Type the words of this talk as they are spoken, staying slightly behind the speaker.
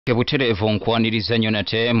Kebuterevu nkwaniriza nnyo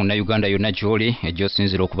nate Munnayuganda yonna gy'oli ejjo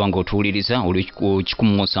osinzira okuba ng'otuwuliriza oli ku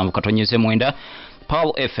 107.9 Pearl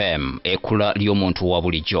FM ekula ly'omuntu wa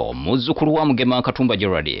bulijjo muzzukulu wa mugema Katumba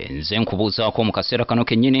Gerald nze nkubuuzaako mu kaseera kano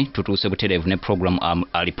kennyini tutuuse butereevu ne programu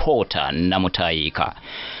ALIPOOTA namutayika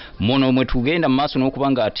muno mwe tugenda mu maaso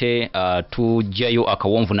n'okuba nga ate tujjayo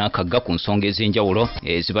akawonvu n'akagga ku nsonga ez'enjawulo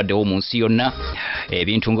ezibaddewo mu nsi yonna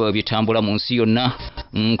ebintu nga bitambula mu nsi yonna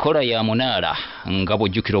nkola ya munaala nga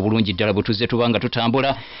bw'ojjukira obulungi ddala bwe tuzze tuba nga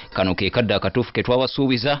tutambula kano ke kadde akatuufu ke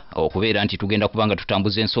twabasuubiza okubeera nti tugenda kuba nga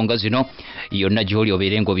tutambuza ensonga zino yonna gy'oli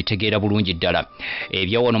obeere ng'obitegeera bulungi ddala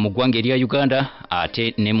ebyawano mu ggwanga erya Uganda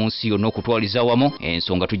ate ne mu nsi yonna okutwaliza wamu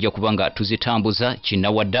ensonga tujja kuba nga tuzitambuza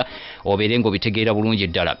kinnawadda obeere ng'obitegeera bulungi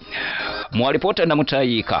ddala mu ALIPOOTA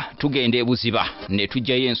namutayika tugenda ebuziba ne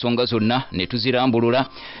tujjayo ensonga zonna ne tuzirambulula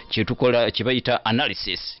kye tukola kye bayita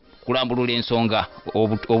analysis kulambulula ensonga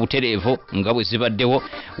obutereevu nga bwe zibaddewo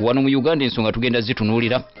wano mu Uganda ensonga tugenda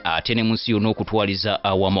zitunuulira ate ne mu nsi yonna okutwaliza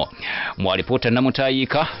awamu mu ALIPOOTA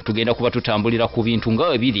namutayika tugenda kuba tutambulira ku bintu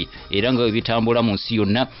nga bibiri era nga bwe bitambula mu nsi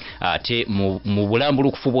yonna ate mu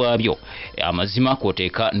bulambulukufu bwabyo amazima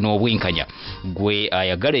kwoteeka n'obwenkanya gwe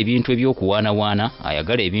ayagala ebintu ebyokuwaanawaana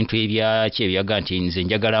ayagala ebintu ebyaki ebyaga nti nze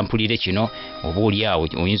njagala mpulire kino oba oliawo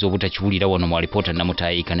oyinza obutakiwulira wano mu ALIPOOTA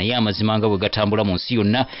namutayika naye amazima nga bwe gatambula mu nsi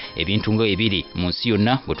yonna ebintu nga ebiri mu nsi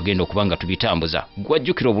yonna bwe tugenda okuba nga tubitambuza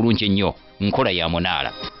gwajjukira obulungi ennyo nkola ya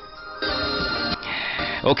munaala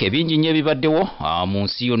Okay, bingi nnyo ebibaddewo mu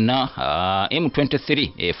nsi yonna M23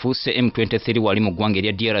 efuuse M23 wali mu ggwanga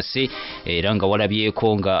erya DRC era nga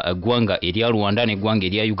walabyeko nga ggwanga erya Rwanda n'eggwanga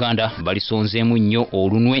erya Uganda balisonzeemu nnyo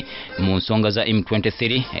olunwe mu nsonga za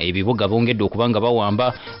M23 ebibuga bongedde okuba nga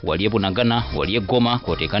bawamba wali Bunagana wali Goma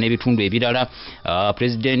kwoteeka n'ebitundu ebirala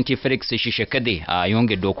President Felix Tshisekedi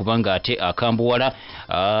ayongedde okuba nga ate akambuwala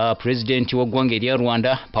President w'eggwanga erya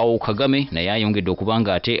Rwanda Paul Kagame naye ayongedde okuba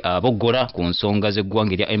nga ate aboggola ku nsonga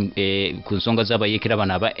z'eggwanga ku nsonga z'abayeekera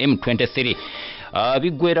bano aba M23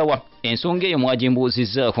 biggwerawa ensonga eyo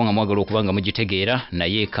mwagimbuuzizzaako nga mwagala okuba nga mugitegeera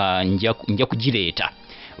naye nja kugireeta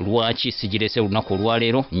lwaki sigirese lunaku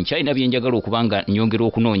olwaleero nkyalina bye njagala okuba nga nyongera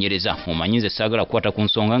okunoonyereza omanyi nze saagala kukwata ku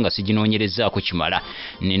nsonga nga siginoonyerezaako kimala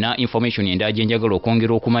nina information endala gye njagala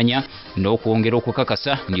okwongera okumanya n'okwongera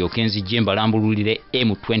okukakasa ndyoke nzijje mbalambululire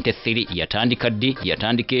M23 yatandika ddi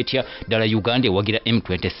yatandika etya ddala Uganda ewagira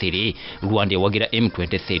M23 Rwanda ewagira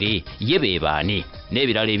M23 ye be baani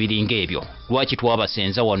n'ebirala ebiringa ebyo lwaki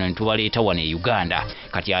twabasenza wano ne tubaleeta wano e Uganda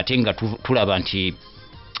kati ate nga tulaba nti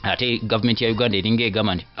ate government ya Uganda eringa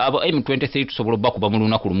egamba nti abo M23 tusobola bakuba mu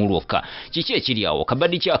lunaku lumu lwokka kiki ekiri awo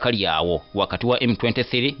kabadde ki akali awo wakati wa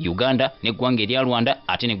M23 Uganda n'eggwanga erya Rwanda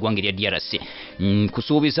ate n'eggwanga erya DRC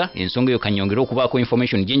kusuubiza ensonga eyo kanyongera okubaako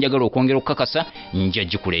information gye njagala okwongera okukakasa nja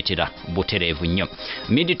gikuleetera butereevu nnyo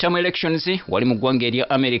midterm elections wali mu ggwanga erya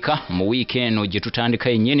America mu wiiki eno gye tutandika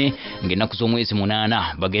yennyini ng'ennaku z'omwezi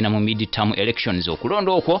 8 bagenda mu midterm elections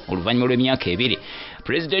okulonda okwo oluvannyuma lw'emyaka 2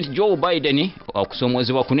 President Joe Biden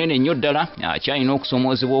okusomoozebwa kunene nnyo ddala akyalina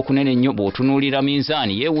okusomoozebwa okunene nnyo bw'otunuulira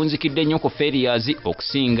minzaani yeewunzikidde nnyo ku failures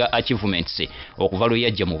okusinga achievements okuva lwe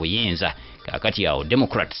yajja mu buyinza kakati awo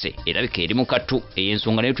Democrats erabika eri mu kattu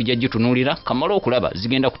ey'ensonga nayo tujja gitunuulira kamala okulaba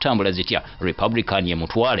zigenda kutambula zitya Republican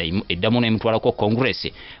yemutwala eddamu n'emutwalako Congress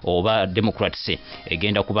oba Democrats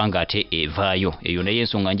egenda kuba nga ate evaayo eyo naye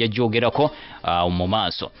ensonga nja gyogerako mu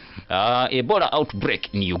maaso Ebola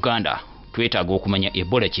outbreak ni Uganda twetaaga okumanya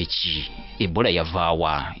Ebola kyeki Ebola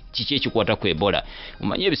yavaawa kiki ekikwata ku Ebola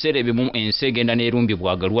omanye ebiseera ebimu ensi egenda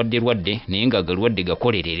n'erumbibwa agalwadde naye nga agalwadde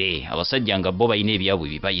gakolerere abasajja nga bo balina ebyabwe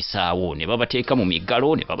bibayisaawo ne babateeka mu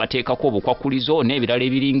migalo ne babateekako obukwakulizo n'ebirala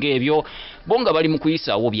ebiringa ebyo bo nga bali mu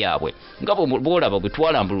kuyisaawo byabwe nga boolaba bwe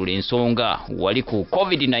twalambulula ensonga wali ku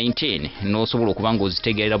COVID-19 n'osobola okuba nga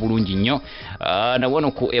ozitegeerera bulungi nnyo na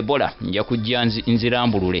wano ku Ebola nja kujja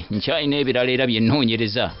nzirambulule nkyalina ebirala era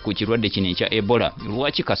byenoonyereza ku kirwadde kino ekya Ebola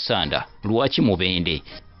lwaki Kasanda lwaki Mubende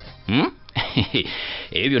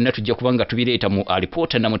ebyo byonna tujja kuba nga tubireeta mu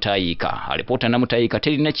ALIPOOTA namutayika ALIPOOTA namutayika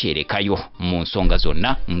terina kyerekayo mu nsonga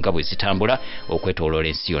zonna nga bwe zitambula okwetooloola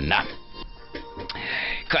ensi yonna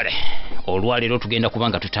kale olwaleero tugenda kuba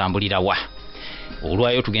nga tutambulirawa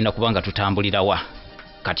olwayo tugenda kuba nga tutambulirawa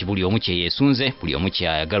kati buli omu kyeyeesunze buli omu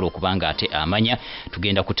kyayagala okuba nga ate amanya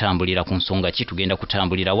tugenda kutambulira ku nsonga ki tugenda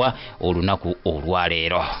kutambulirawa olunaku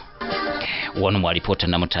olwaleero wano mu ALIPOOTA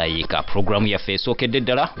namutayika programu yaffe esookedde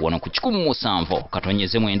ddala wano ku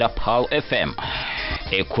 107.9 Pearl FM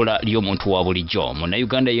ekula ly'omuntu wa bulijjo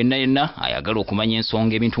munnayuganda yenna ayagala okumanya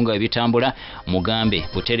ensonga ebintu nga bitambula mugambe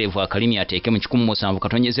butereevu akalimi ateeke mu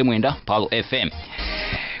 107.9 Pearl FM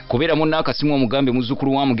Kubeera munna akasimu omugambe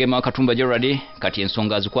muzzukulu wa Mugema Katumba Gerald kati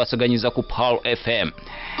ensonga zikwasaganyiza ku Pearl FM.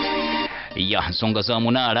 Ya nsonga za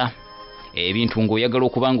munaala ebintu ng'oyagala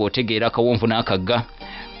okuba ng'otegeera akawonvu n'akagga.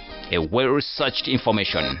 A well researched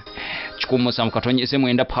information.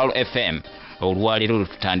 107.9 Pearl FM. Olwaleero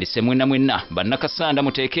tutandise mwenna bannakasanda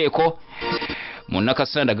muteekeeko.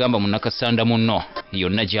 Munnakasanda gamba munnakasanda munno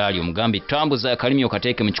yonna gyali omugambi tambuza akalimyo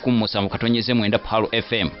kateeke mu 107.9 Pearl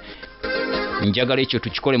FM. Njagala ekyo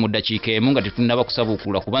tukikole mu ddakiika emu nga tetunnaba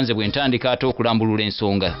kusabuukula kubanze bwe ntandika ate okulambulula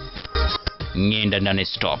ensonga ngenda nane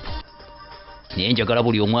stop. Naye njagala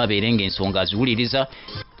buli omu abeere ng'ensonga aziwuliriza.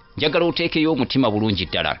 Njagala oteekeyo omutima bulungi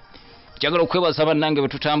ddala. Njagala okwebaza bannange bwe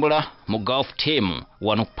tutambula mu golf team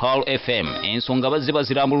wano Pearl FM. Ensonga bazze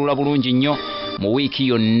bazirambulula bulungi nnyo mu wiiki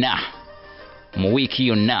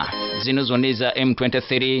yonna. Zino zonna eza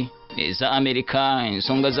M23 eza America,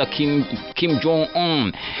 ensonga za Kim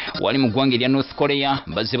Jong-un wali mu ggwanga erya North Korea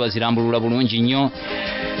bazze bazirambulula bulungi nnyo.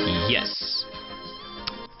 Yes.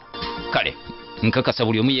 Kale nkakasa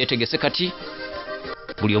buli omu yeetegese kati.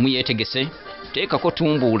 Buli omu yeetegese. Teekako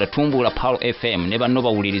tumbula Pearl FM ne banno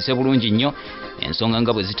bawulirize bulungi nnyo ensonga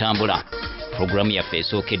nga bwe zitambula. Programu yaffe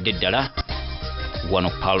esookedde ddala wano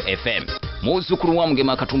Pearl FM. Muzzukulu wa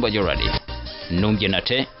Mugema Katumba Gerald. Numbye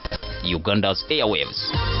nate Uganda's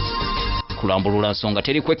Airwaves. Kulambulula nsonga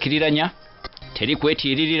teri kwekkiriranya, teri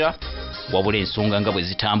kwetiiririra, wabula ensonga nga bwe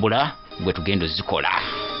zitambula bwe tugenda zikola.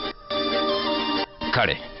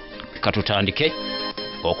 Kale katutandike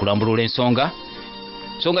okulambulula ensonga.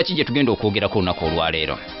 Nsonga ki gye tugenda okwogerako olunaku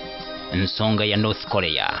olwaleero? Nsonga ya North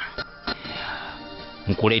Korea.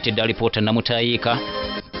 Nkuleetedde alipoota namutayiika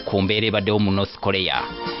ku mbeera ebaddewo mu North Korea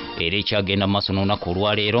era ekyagenda mu maaso n'olunaku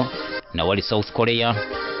olwaleero nawali South Korea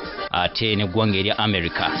ate n'eggwanga erya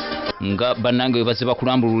America nga bannange bwe bazze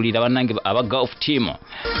bakulambululira bannange aba golf team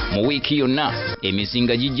mu wiiki yonna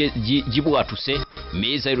emizinga gibwatuse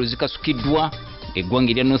mizairo zikasukiddwa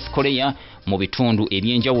eggwanga erya North Korea mu bitundu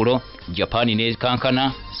ebyenjawulo. Japan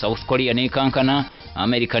n'ekankana, South Korea n'ekankana,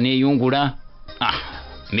 America n'eyungula.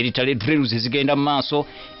 Military drills zigenda mu maaso.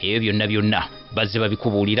 Ebyo byonna bazze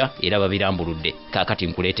babikubuulira era babirambuludde. Kaakati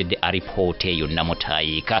nkuleetedde alipoota eyo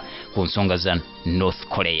namutayiika ku nsonga za North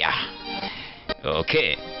Korea.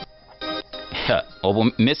 Okay.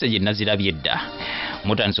 Obu message nazirabye dda.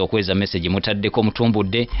 Mutandise okweza message mutaddeko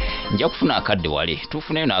mutumbudde. Nja kufuna akadde wali.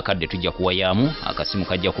 Tufuneyo n'akadde tujja kuwayaamu. Akasimu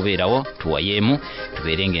kajja kubeerawo tuwayeemu.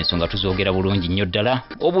 Tubeere ng'ensonga tuzoogera bulungi nnyo ddala.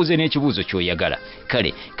 Obuuze n'ekibuuzo ky'oyagala.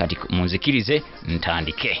 Kale kati munzikirize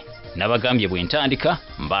ntandike. Nabagambye bwe ntandika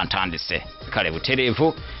mba ntandise. Kale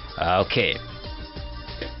butereevu. Okay.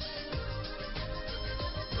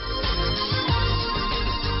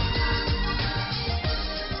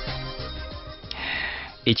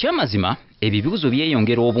 Ekyamazima ebibuuzo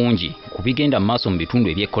byeyongera obungi ku bigenda mu maaso mu bitundu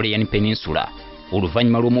eby'e Korean Peninsula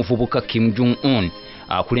oluvannyuma lw'omuvubuka Kim Jong-un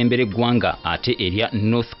akulembera eggwanga ate erya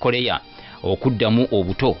North Korea okuddamu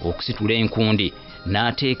obuto okusitula enkundi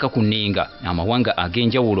n'ateeka ku nninga amawanga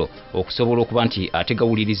ag'enjawulo okusobola okuba nti ate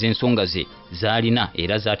gawuliriza ensonga ze z'alina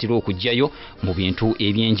era z'atera okuggyayo mu bintu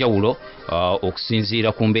ebyenjawulo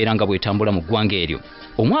okusinziira ku mbeera nga bw'etambula mu ggwanga eryo.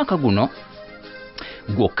 Omwaka guno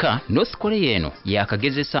gwokka North Korea eno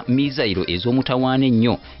yakagezesa mizairo ez'omutawaana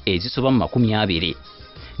ennyo ezisoba mu 20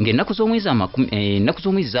 ng'ennaku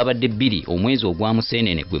z'omwezi zabadde 2 omwezi ogwa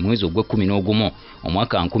Museenene gwe mwezi ogw'e11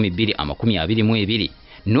 omwaka 2022.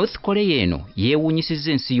 North Korea eno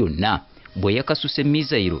yeewuunyisizza ensi yonna bwe yakasuse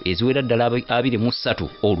mizairo eziwera ddala 23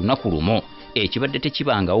 olunaku lumu ekibadde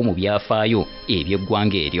tekibangawo mu byafaayo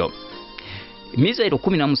eby'eggwanga eryo. Mizairo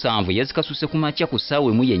 17 yazikasuse ku makya ku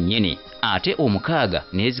ssaawa emu yennyini ate 6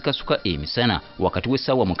 n'ezikasuka emisana wakati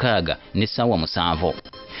w'essaawa 6 n'essaawa 7.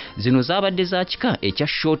 Zino zaabadde za kika ekya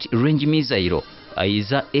short range mizairo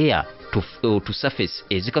eza air to surface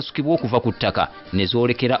ezikasukibwa okuva ku ttaka ne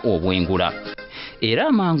zoolekera obwengula. Era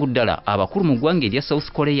amangu ddala abakulu mu ggwanga erya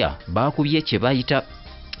South Korea baakubye kye bayita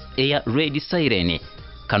air raid siren.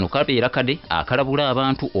 Kano kabeera kade akalabula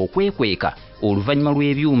abantu okwekweka oluvannyuma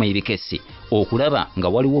lw'ebyuma ebikessi okulaba nga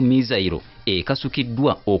waliwo mizairo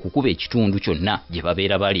ekasukiddwa okukuba ekitundu kyonna gye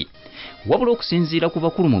babeera bali. Wabula okusinziira ku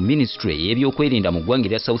bakulu mu ministry y'ebyokwerinda mu ggwanga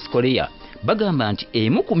erya South Korea bagamba nti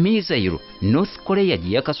emu ku mizairo North Korea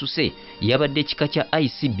gye yakasuse yabadde ekika kya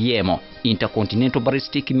ICBM Intercontinental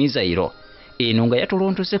Ballistic Missile. Eno nga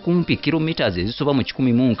yatolontose kumpi kilometers ezisoba mu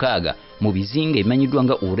 16 mu bizinga ebimanyiddwa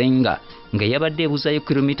nga Urenga nga yabadde ebuzayo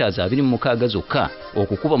kilometers 26 zokka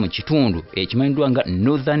okukuba mu kitundu ekimanyiddwa nga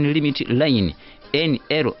Northern Limit Line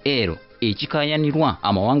NLL ekikayanirwa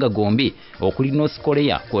amawanga gombi okuli North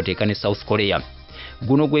Korea kwoteeka ne South Korea.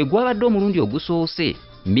 Guno gwe gwabadde omulundi ogusoose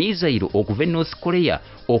mizairo okuva North Korea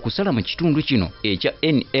okusala mu kitundu kino ekya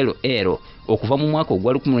NLL okuva mu mwaka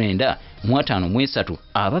ogwa 1953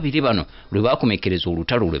 ababiri bano lwe bakomekereza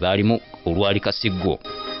olutalo lwe baalimu olwali kasiggo.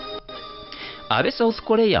 Abe South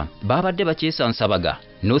Korea babadde bakyesansabaga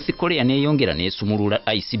North Korea neeyongera n'esumulula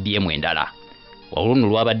ICBM endala. Olwo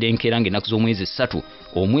lwabadde enkeera ng'ennaku z'omwezi 3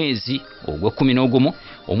 omwezi ogw'Okumu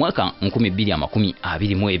omwaka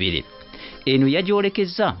 2022. Eno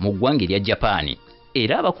yagyolekeza mu ggwanga erya Japan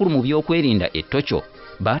era abakulu mu byokwerinda Tokyo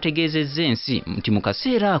bategeezezza ensi nti mu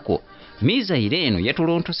kaseera ako mizaire eno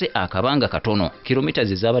yatolontose akabanga katono kilomita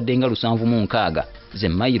ezabadde nga 760 ze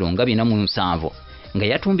mayiro nga 407 nga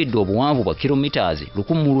yatumbidde obuwanvu bwa kilomita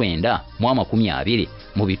 1920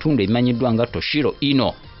 mu bitundu ebimanyiddwa nga Toshiro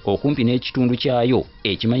Ino okumpi n'ekitundu kyayo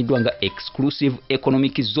ekimanyiddwa nga Exclusive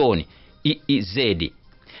Economic Zone EEZ.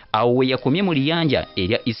 Awo we yakomye mu liyanja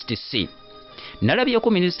erya East Sea.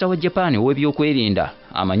 Nalabyeko minisita wa Japan ow'ebyokwerinda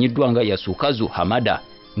amanyiddwa nga Yasukazu Hamada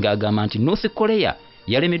ng'agamba nti North Korea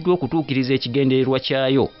yalemeddwa okutuukiriza ekigendererwa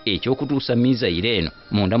kyayo ekyokutuusa mizaire eno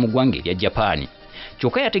munda mu ggwanga erya Japan.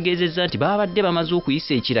 Kyokka yategeezezza nti babadde bamaze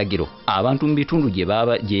okuyisa ekiragiro abantu mu bitundu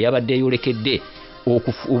gye yabadde eyolekedde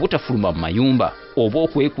obutafuluma mu mayumba oba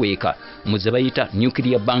okwekweka mu ze bayita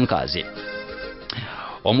nuclear bunkers.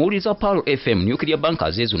 Omuwuliza wa Pearl FM nuclear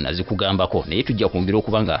bunkers ezo nazikugambako naye tujja kwongera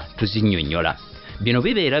okuba nga tuzinnyonnyola. Bino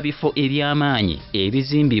bibeera bifo eby'amaanyi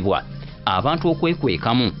ebizimbibwa abantu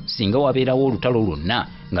okwekwekamu singa wabeerawo olutalo lwonna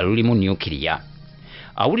nga lulimu nuclear.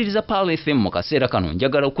 Awuliriza Pearl FM mu kaseera kano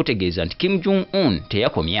njagala okutegeeza nti Kim Jong-un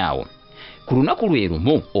teyakomyawo. Ku lunaku lwe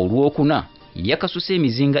lumu olwokuna yakasuse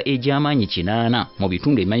emizinga egy'amaanyi 8 mu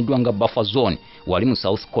bitundu ebimanyiddwa nga buffer zone wali mu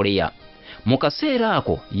South Korea. Mu kaseera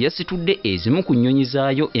ako yasitudde ezimu ku nnyonyi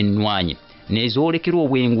zaayo ennwanyi n'ezoolekera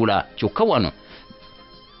obwengula kyokka wano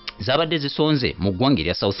zabadde zisonze mu ggwanga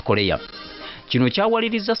erya South Korea. Kino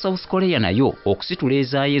kyawaliriza South Korea nayo okusitula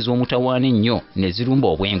ezaayo ez'omutawaana ennyo ne zirumba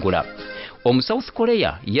obwengula. Omu South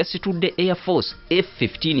Korea yasitudde Air Force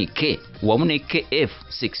F-15K wamu ne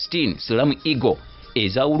KF-16 Slam Eagle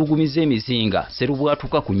ezawulugumiza emizinga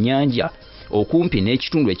serubwatuka ku nnyanja okumpi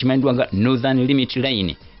n'ekitundu ekimanyiddwa nga Northern Limit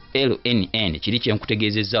Line LNN kiri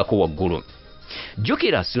kyenkutegeezezzaako waggulu.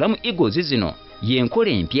 Jjukira Slam Eagles zino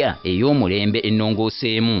y'enkola empya ey'omulembe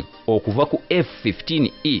ennongooseemu okuva ku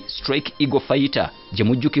F-15E Strike Eagle Fighter gye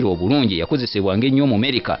mujjukira obulungi yakozesebwanga ennyo mu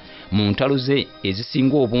America mu ntalo ze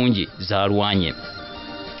ezisinga obungi zaalwanye.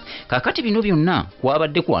 Kakati bino byonna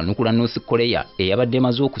kwabadde kwanukula North Korea eyabadde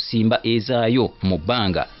emaze okusimba ezaayo mu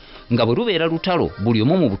bbanga nga bwe lubeera lutalo buli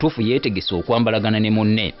omu mu butuufu yeetegese okwambalagana ne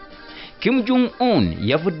munne. Kim Jong-un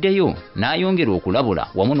yavuddeyo n'ayongera okulabula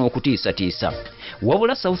wamu n'okutiisatiisa.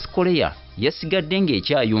 Wabula South Korea yasigadde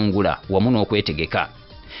ng'ekyayungula wamu n'okwetegeka.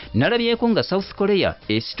 Nalabyeko nga South Korea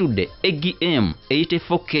esitudde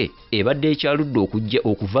AGM-84K ebadde ekyaludde okujja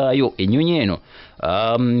okuvaayo ennyonyi eno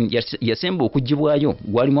yasemba okuggibwayo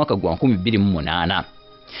gwali mwaka gwa 2008.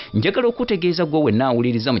 Njagala okutegeeza gwe wenna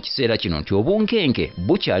awuliriza mu kiseera kino nti obunkenke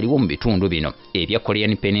bukyaliwo mu bitundu bino ebya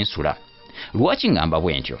Korean Peninsula. Lwaki ngamba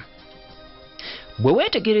bwentyo? Bwe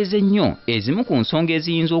weetegereza ennyo ezimu ku nsonga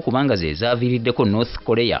eziyinza okuba nga ze zaaviiriddeko North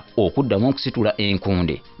Korea okuddamu okusitula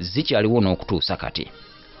enkunde zikyaliwo n'okutuusa kati.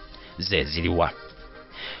 Ze ziriwa.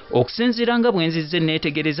 Okusinziira nga bwe nzizze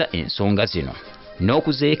neetegereza ensonga zino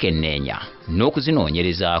n'okuzeekenneenya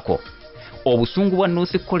n'okuzinoonyerezaako, obusungu bwa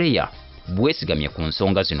North Korea bwesigamye ku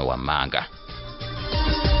nsonga zino wammanga.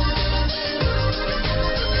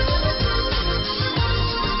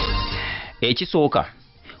 Ekisooka,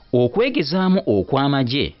 okwegezaamu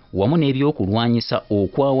okw'amagye wamu n'ebyokulwanyisa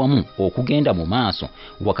okwawamu okugenda mu maaso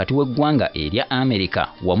wakati w'eggwanga erya America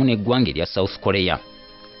wamu n'eggwanga erya South Korea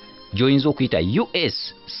gy'oyinza okuyita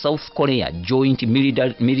US South Korea Joint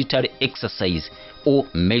Military Exercise or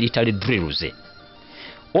Military Drills.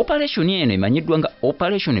 Operation eno emanyiddwa nga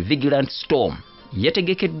Operation Vigilant Storm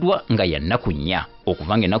yategekeddwa nga ya nnaku 4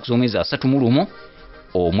 okuva ng'ennaku z'omwezi 31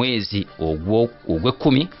 omwezi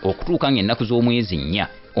ogw'Ekkumi okutuuka ng'ennaku z'omwezi 4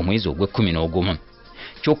 omwezi ogw'Ekkumi.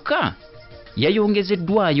 Kyokka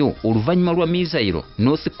yayongezeddwayo oluvannyuma lwa mizairo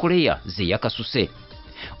North Korea ze yakasuse.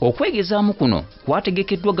 Okwegezaamu kuno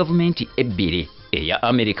kwategekeddwa gavumenti ebbiri eya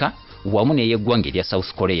America wamu n'ey'eggwanga erya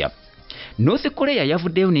South Korea. North Korea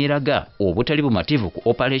yavuddeyo n'eraga obutali bumativu ku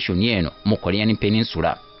operation eno mu Korean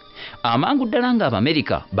Peninsula. Amangu ddala nga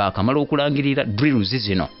Abamerika baakamala okulangirira drills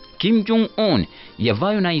zino, Kim Jong-un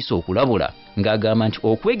yavaayo n'ayisa okulabula ng'agamba nti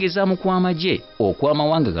okwegezaamu kw'amagye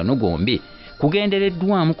okw'amawanga gano gombi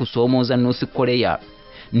kugendereddwamu kusoomooza North Korea.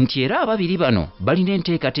 Nti era ababiri bano balina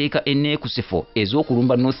enteekateeka enneekusifu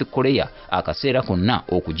ez'okulumba North Korea akaseera konna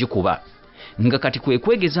okugikuba. Nga kati kwe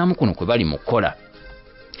kwegezaamu kuno kwe bali mu kkola.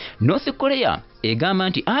 North Korea egamba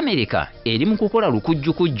nti America eri mu kukola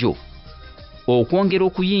lukujjukujju okwongera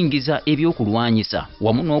okuyingiza ebyokulwanyisa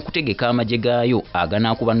wamu n'okutegeka amagye gaayo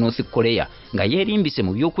aganaakuba North Korea nga yeerimbise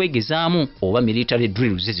mu byokwegezaamu oba military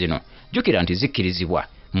drills zino jjukira nti zikkirizibwa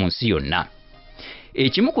mu nsi yonna.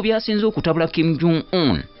 Ekimu ku byasinze okutabula Kim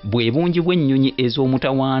Jong-un bwe bungi bw'ennyonyi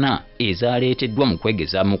ez'omutawaana ezaaleeteddwa mu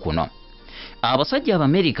kwegezaamu kuno. Abasajja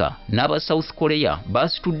Abamerika n'aba South Korea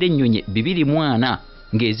baasitudde ennyonyi 240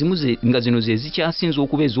 ng'ezimu nga zino ze zikyasinze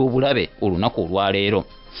okuba ez'obulabe olunaku olwaleero.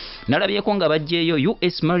 Nalabyeko nga bajjeeyo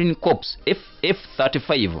US Marine Corps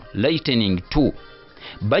F-35 Lightning II,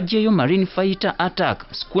 bajjeeyo Marine Fighter Attack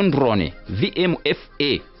Squadron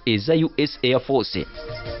VMFA eza US Air Force.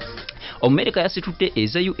 America yasitudde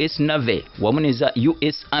eza US Navy wamu n'eza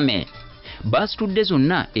US Army. Baasitudde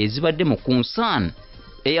zonna ezibadde mu Kunsan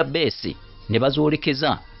Air Base ne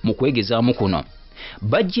bazoolekeza mu kwegezaamu kuno.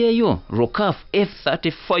 Bajjeeyo Rokaf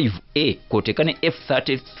F-35A kw'oteeka ne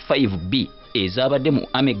F-35B ezabadde mu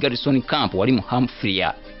Army Garrison Camp wali mu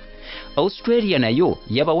Hampshire. Australia nayo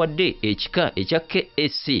yabawadde ekika ekya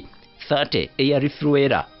KSC-30 Air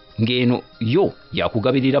Refueler ng'eno yo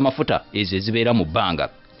yakugabirira mafuta ezo ezibeera mu bbanga.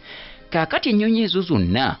 Kaakati ennyonyi ezo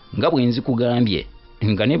zonna nga bwe nzikugambye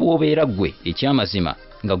nga ne bw'obeera ggwe ekyamazima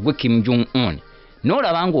nga ggwe Kim Jong-un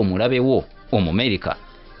n'olaba ng'omulabewo Omumerika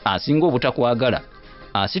asinga obutakwagala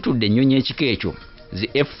asitudde ennyonyi ekika ekyo zi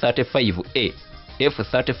F-35A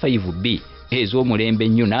F-35B ez'omulembe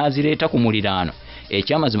ennyo n'azireeta ku muliraano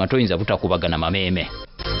ekyamazima toyinza butakubagana mameeme.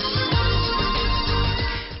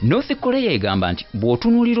 North Korea egamba nti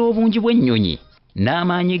bw'otunuulira obungi bw'ennyonyi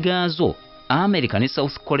n'amaanyi gaazo America ne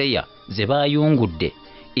South Korea ze baayungudde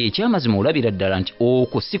ekyamazima olabira ddala nti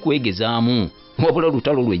okwo si kwegezaamu wabula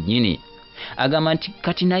olutalo lwennyini. Agamba nti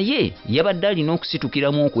kati naye yabadde alina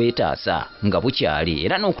okusitukiramu okwetaasa nga bukyali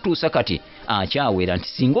era n'okutuusa kati akyawera nti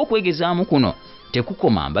singa okwegezaamu kuno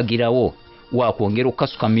tekukoma mbagirawo waakwongera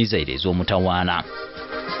okukasuka mizaire ez'omutawaana.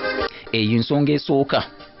 Eyo ensonga esooka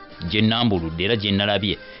gye nnambuludde era gye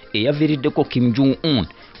nnalabye eyaviiriddeko Kim Jong-un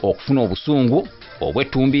okufuna obusungu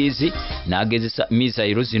obw'ettumbiizi n'agezesa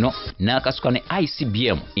mizairo zino n'akasuka ne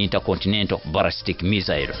ICBM Intercontinental Ballistic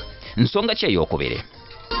Missile. Nsonga ki ey'okubiri?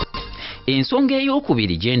 Ensonga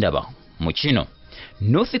ey'okubiri gye ndaba mu kino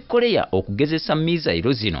North Korea okugezesa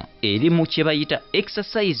mizairo zino eri mu kye bayita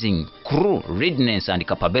exercising crew readiness and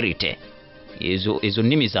capability. Ezo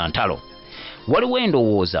nnimi za ntalo. Waliwo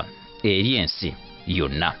endowooza eri ensi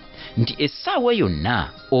yonna nti essaawa yonna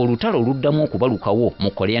olutalo oluddamu okubalukawo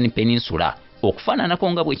mu Korean Peninsula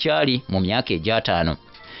okufaananako nga bwe kyali mu myaka egy'ataano.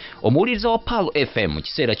 Omuwuliriza wa Pearl FM mu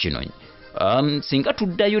kiseera kino singa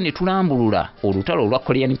tuddayo ne tulambulula olutalo olwa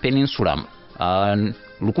Korean Peninsula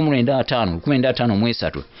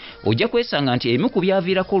 1953 ojja kwesanga nti ebimu ku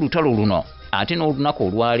byaviirako olutalo luno ate n'olunaku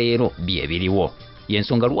olwaleero bye biriwo.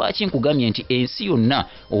 Y'ensonga lwaki nkugambye nti ensi yonna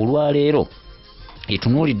olwaleero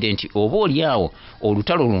etunuulidde nti oba oliawo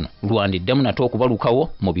olutalo luno lwandiddamu nate okubalukawo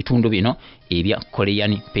mu bitundu bino ebya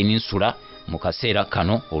Korean Peninsula mu kaseera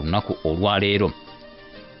kano olunaku olwaleero.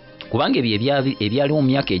 Kubanga ebyo ebyaliwo mu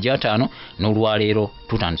myaka egy'ataano n'olwaleero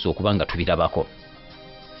tutandise okuba nga tubirabako.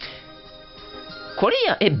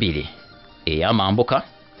 Korea ebbiri ey'amambuka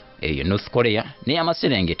eyo North Korea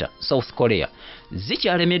n'ey'amaserengeta South Korea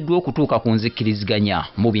zikyalemeddwa okutuuka ku nzikkiriziganya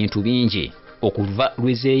mu bintu bingi okuva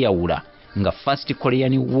lwe zeeyawula nga First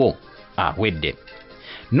Korean War awedde.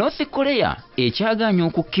 North Korea ekyagaanye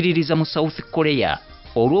okukkiririza mu South Korea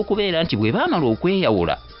olw'okubeera nti bwe baamala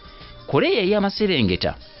okweyawula Korea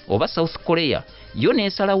ey'amaserengeta oba South Korea yo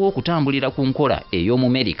neesalawo okutambulira ku nkola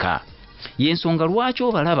ey'Omumerika. Y'ensonga lwaki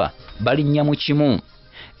obalaba balinnya mu kimu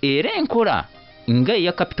era enkola nga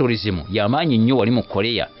eya capitalism y'amaanyi nnyo wali mu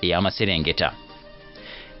Korea ey'amaserengeta.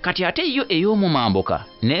 Kati ate yo ey'omumambuka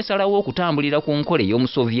neesalawo okutambulira ku nkola ey'omu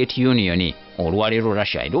Soviet Union olwaleero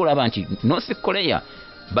Russia era olaba nti North Korea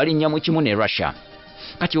balinnya mu kimu ne Russia.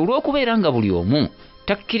 Kati olw'okubeera nga buli omu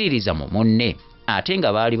takkiririza mu munne ate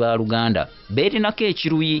nga baali ba Luganda beerinako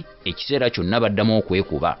ekiruyi ekiseera kyonna baddamu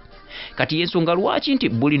okwekuba. Kati y'ensonga lwaki nti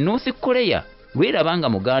buli North Korea lweraba nga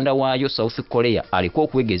muganda waayo South Korea aliko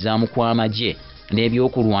okwegezaamu kw'amagye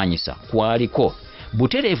n'ebyokulwanyisa kwaliko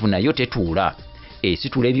butereevu nayo tetuula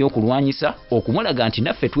esitula ebyokulwanyisa okumulaga nti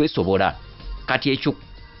naffe twesobola. Kati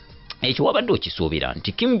ekyo wabadde okisuubira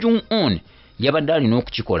nti Kim Jong-un yabadde alina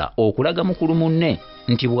okukikola okulaga mukulu munne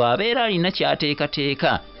nti bw'abeera alina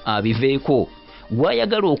ky'ateekateeka abiveeko.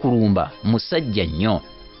 Gw'ayagala okulumba musajja nnyo.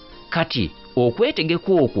 Kati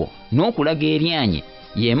okwetegeka okwo n'okulaga eryanyi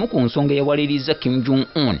y'emu ku nsonga eyawaliriza Kim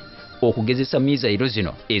Jong-un okugezesa mizairo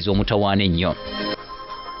zino ez'omutawaana ennyo.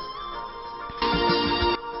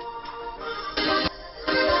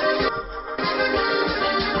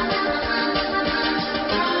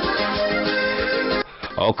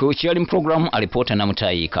 kukyali mu program alipoota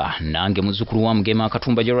namutayika nange muzukulu wa mugema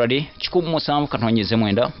Katumba Gerald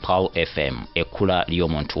 17 Paul FM ekkula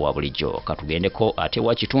ly'omuntu wa bulijjo katugendeko ate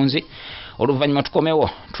wa kitunzi oluvannyuma tukomewo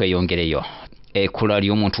tweyongereyo ekkula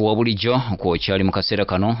ly'omuntu wa bulijjo kukyali mu kaseera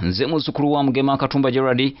kano nze muzukulu wa mugema Katumba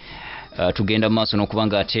Gerald tugenda maaso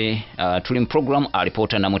n'okubanga ate tuli mu program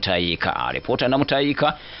alipoota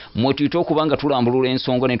namutayika mwetuyita okubanga tulambulula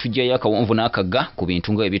ensonga ne tujjayo akawonvu n'akagga ku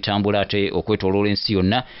bintu nga ebitambula ate okwetoloola ensi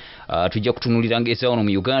yonna tujja kutunulira ngeza wano mu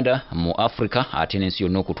Uganda mu Africa ate n'ensi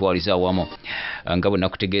yonna okutwaliza awamu nga bwe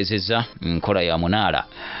nakutegeezezza nkola ya munaala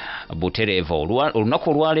butereevu olunaku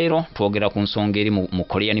olwaleero twogera ku nsonga eri mu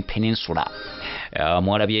Korean Peninsula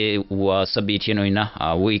mwalabye wa sabiiti eno yonna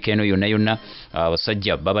wiiki eno yonna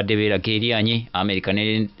abasajja babadde beeraga eryanyi America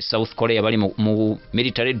ne South Korea bali mu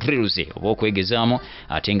military drills oba okwegezaamu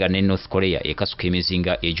ate nga ne North Korea ekasuka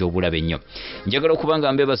emizinga ejobulabe ennyo njagala okuba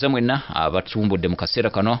nga mbebaza mwenna abatumbudde mu kaseera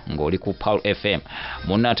kano ng'oli ku Paul FM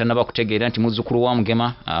munna atanaba kutegeera nti muzzukulu wa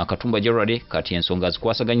mugema Katumba Gerald kati ensonga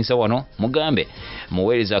zikwasaganyisa wano mugambe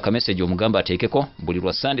muweereza akameseji omugamba ateekeko buli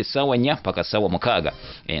lwa Sunday ssaawa 4 paka ssaawa 6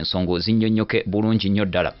 ensonga ozinnyonnyoke bulungi nnyo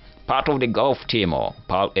ddala part of the golf team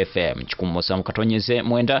Paul FM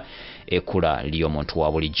 17 ekkula ly'omuntu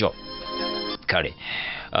wa bulijjo kale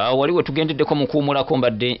waliwo tugendeddeko mukuumulako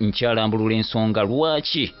mbadde nkyalambulula ensonga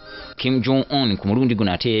lwaki Kim Jong-un ku mulundi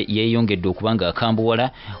guno ate yeeyongedde okubanga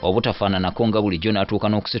akambuwala obutafaananako nga bulijjo n'atuuka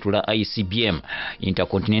n'okusetula ICBM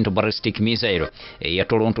Intercontinental Ballistic Missile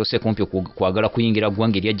eyatolontose kumpi kwagala kuyingira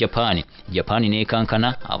ggwanga erya Japan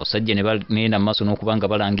n'ekankana abasajja ne bagenda mu maaso n'okubanga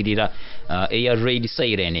balangirira air raid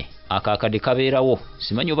siren akakadde kabeerawo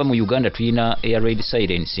simanyi oba mu Uganda tuyina air raid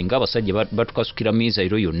siren singa abasajja batukasukira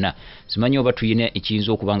missile yonna simanyi oba tuyina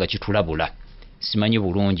ekiyinza okubanga kitulabula simanyi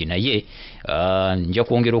bulungi naye nja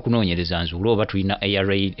kwongera okunoonyereza nzuula oba tulina air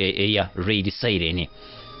raid siren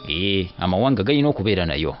amawanga galina okubeera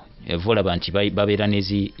nayo evolaba nti babeera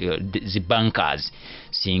nezi bunkers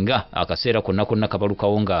singa akaseera konna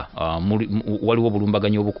kabalukawo nga waliwo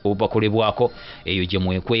obulumbaganyo obubakolebwako eyo gye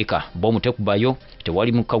mwekweka bomu tekubayo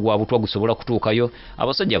tewali mukka gwa butwa gusobola kutuukayo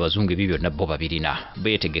abasajja abazungu ebyo byonna bo babirina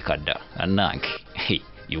beetegeka dda annange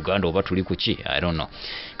Uganda oba tuli kuki I don't know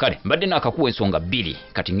kale mbadde nakakuwa ensonga 2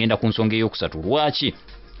 kati ngenda ku nsonga eyokusatu lwaki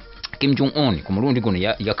Kim Jong-un ku mulundi guno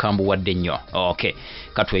yakambuwadde nnyo okay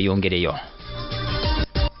katweyongereyo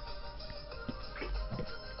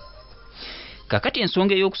kakati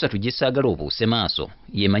ensonga eyokusatu gyesaagala obuuse maaso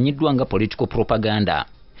yemanyiddwa nga political propaganda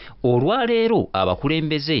olwaleero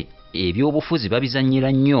abakulembeze ebyobufuzi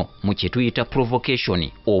babizannyira nnyo mu kye tuyita provocation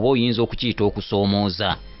oba oyinza okukiyita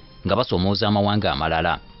okusoomooza nga basoomooza amawanga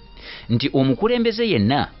amalala nti omukulembeze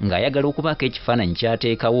yenna ng'ayagala okubaako ekifaananyi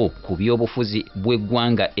kyateekawo ku byobufuzi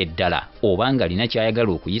bw'eggwanga eddala oba nga alina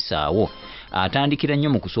ky'ayagala okuyisaawo atandikira nnyo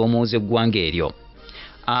mu kusoomooza eggwanga eryo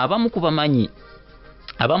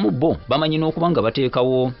abamu bo bamanyi n'okuba nga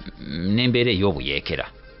bateekawo n'embeera ey'obuyeekera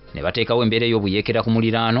ne bateekawo embeera ey'obuyeekera ku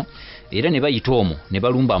muliraano era ne bayita omwo ne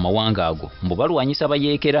balumba amawanga ago mbu balwanyisa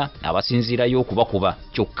bayeekera abasinziirayo okubakuba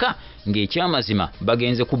kyokka ng'ekyamazima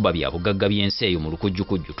bagenze kubba bya bugagga by'ensi eyo mu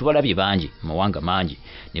lukujjukujju tubalabye bangi mawanga mangi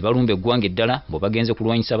ne balumba eggwanga eddala mbu bagenze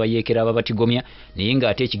kulwanyisa bayeekera ababatigomya naye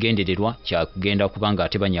ng'ate ekigendererwa kyakugenda kuba nga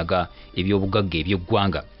ate banyaga ebyobugagga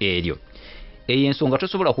eby'eggwanga eryo eyo ensonga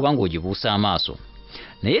tosobola kuba ng'ogibuusa amaaso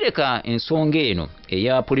naye leka ensonga eno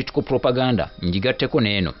eya political propaganda njigatteko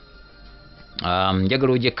n'eno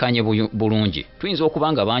njagala ogyekkanye bulungi tuyinza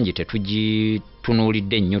okuba nga bangi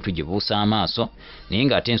tetugitunuulidde nnyo tugibuusa amaaso naye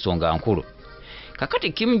ng'ate ensonga nkulu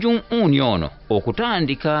kakati Kim Jong-un ono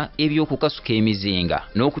okutandika ebyokukasuka emizinga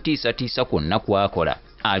n'okutiisatiisa kwonna kwakola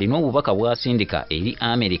alina obubaka bw'asindika eri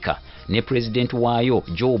America ne pulezidenti waayo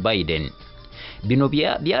Joe Biden bino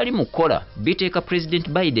byali mu kukola biteeka pulezidenti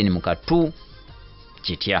Biden mu katu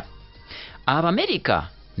kitya Abamerika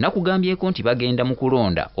nakugambyeko nti bagenda mu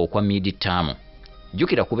kulonda okwa mid-term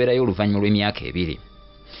jjukira kubeerayo oluvannyuma lw'emyaka 2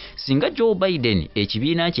 singa Joe Biden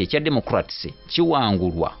ekibiina kye ekya Democrats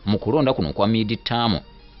kiwangulwa mu kulonda kuno kwa mid-term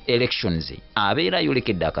elections abeera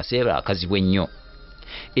ayolekedde akaseera akazibu ennyo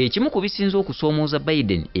ekimu ku bisinza okusoomooza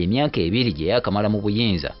Biden emyaka 2 gye yakamala mu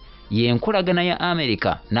buyinza y'enkolagana ya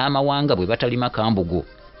America n'amawanga bwe batalima kambugu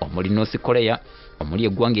omuli North Korea omuli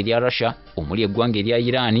eggwanga erya Russia omuli eggwanga erya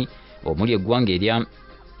Iran omuli eggwanga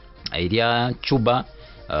erya Cuba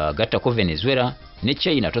gattako Venezuela ne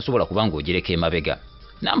China tosobola kubanga ogireka emabega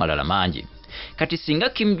n'amalala mangi kati singa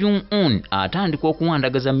Kim Jong-un atandika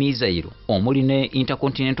okuwandagaza missile omuli ne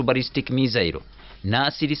Intercontinental Ballistic Missile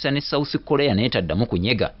n'asirisa ne South Korea n'etaddamu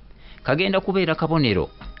kunyega kagenda kubeera kabonero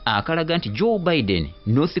akalaga nti Joe Biden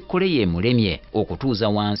North Korea emulemye okutuuza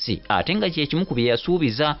wansi ate nga kyekimu ku bye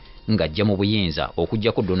yasuubiza ng'ajja mu buyinza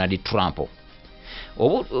okuggyako Donald Trump.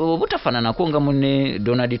 Obutafaananako nga munne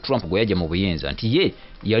Donald Trump gwe yajja mu buyinza nti ye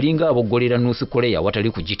yalinga aboggolera North Korea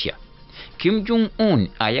watali kugitya. Kim Jong-un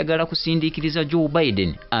ayagala kusindiikiriza Joe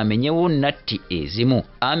Biden amenyewo natti ezimu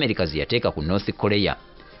Amerika ze yateeka ku North Korea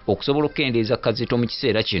okusobola okukendeeza kazito mu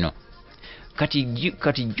kiseera kino.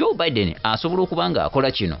 Kati Joe Biden asobola okuba nga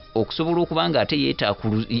akola kino okusobola okuba nga ate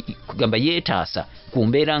yeetaasa ku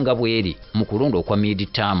mbeera nga bweri mu kulonda okwa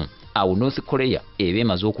mid-term awo North Korea eba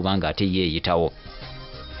emaze okuba nga ate yeeyitawo.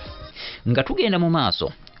 Nga tugenda mu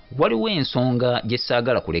maaso waliwo ensonga gye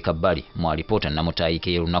ssaagala kuleka bbali mu alipoota namutaayika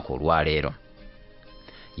ey'olunaku olwaleero.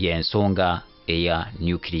 Y'ensonga eya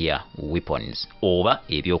nuclear weapons oba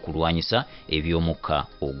ebyokulwanyisa eby'omukka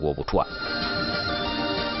ogw'obutwa.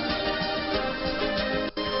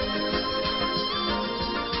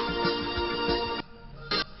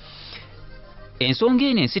 Ensonga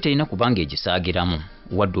eno ensi terina kubanga egisaagiramu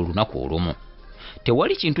wadde olunaku olumu.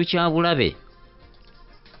 Tewali kintu kya bulabe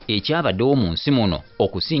ekyabaddewo mu nsi muno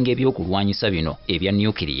okusinga ebyokulwanyisa bino ebya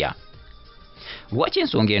nuclear. Lwaki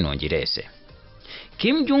ensonga eno ngireese?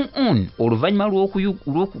 Kim Jong-un oluvannyuma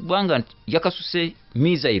lw'okuba nga yakasuse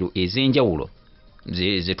missile ez'enjawulo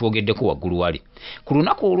ze twogeddeko waggulu wali, ku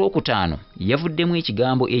lunaku olwokutaano yavuddemu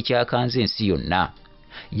ekigambo ekyakanze ensi yonna.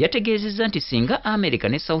 Yategeezezza nti singa America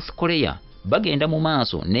ne South Korea bagenda mu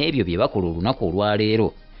maaso n'ebyo bye bakola olunaku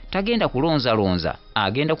olwaleero, tagenda kulonzalonza,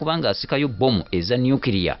 agenda kubanga asikayo bbomu eza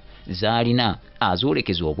nuclear z'alina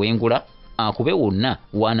azoolekeza obwengula akube wonna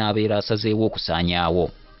wanaabeera asazeewo okusaanyaawo.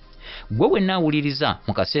 Gwe wenna awuliriza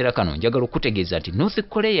mu kaseera kano njagala okutegeeza nti North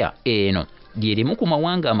Korea eno lyerimu ku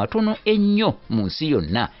mawanga amatono ennyo mu nsi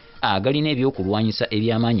yonna agalina ebyokulwanyisa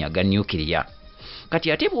eby'amaanyi aga nuclear.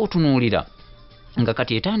 Kati ate bw'otunuulira nga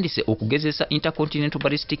kati etandise okugezesa intercontinental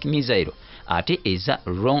ballistic missile ate eza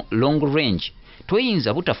long range,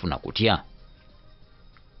 toyinza butafuna kutya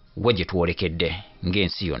wa gye twolekedde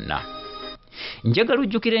ng'ensi yonna. Njagala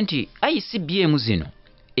ojjukire nti ICBM zino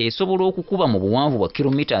esobola okukuba mu buwanvu bwa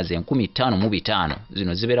kilometers 5,500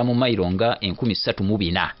 zino zibeera mu mayiro nga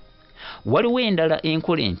 3,400. Waliwo endala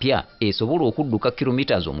enkola empya esobola okudduka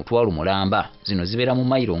kilometers 1,000 zino zibeera mu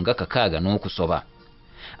mayiro nga 600 n'okusoba.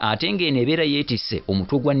 Ate ng'eno ebeera yeetisse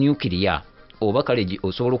omutwe gwa nuclear oba kale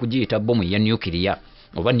osobola okugiyita bbomu ya nuclear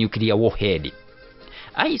oba nuclear warhead.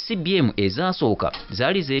 ICBM ezaasooka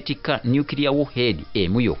zaali zeetikka nuclear warhead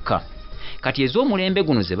emu yokka. Kati ez'omulembe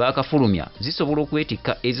guno ze baakafulumya zisobola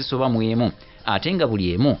okwetikka ezisoba mu emu ate nga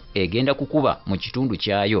buli emu egenda kukuba mu kitundu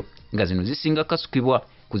kyayo nga zino zisinga kasukibwa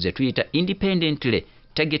ku ze tuyita independently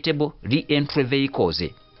targetable re-entry vehicles.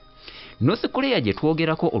 North Korea gye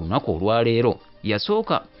twogerako olunaku olwaleero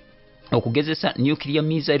yasooka okugezesa nuclear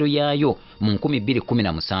missile yaayo mu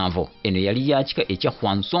 2017. Eno yali ya kika ekya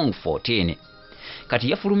Hwansong 14.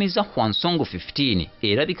 Kati yafulumiza Hwansong 15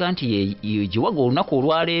 erabika nti yegiwaga olunaku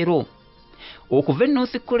olwaleero. Okuva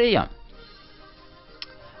North Korea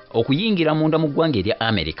okuyingira munda mu ggwanga erya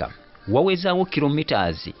America wawezaawo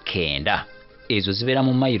kilometers 9 ezo zibeera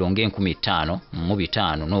mu mayiro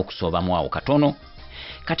nga5,500 n'okusobamu awo katono.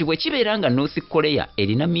 Kati bwe kibeera nga North Korea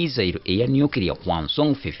erina missile eya nuclear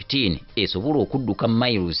Hwansong 15 esobola okudduka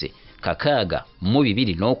miles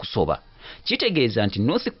 600 n'okusoba, kitegeeza nti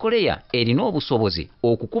North Korea erina obusobozi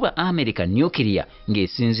okukuba America nuclear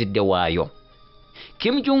ng'esinzidde waayo.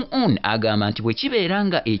 Kim Jong-un agamba nti bwe kibeera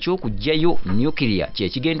nga eky'okuggyayo nuclear kye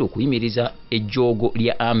kigenda okuyimiriza ejjoogo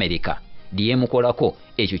lya America lyemukolako,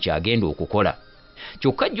 ekyo kyagenda okukola.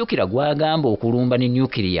 Kyokka jjukira gw'agamba okulumba ne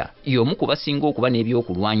nuclear y'omu ku basinga okuba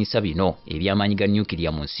n'ebyokulwanyisa bino eby'amaanyi ga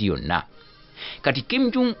nuclear mu nsi yonna. Kati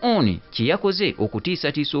Kim Jong-un kye yakoze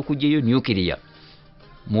okutiisatiisa okuggyayo nuclear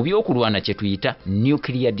mu byokulwana kye tuyita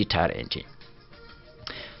nuclear deterrent.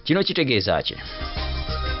 Kino kitegeeza ki?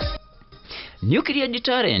 Nuclear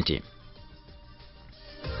deterrent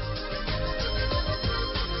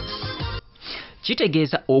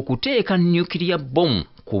kitegeeza okuteeka nuclear bomb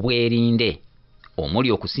ku bwerinde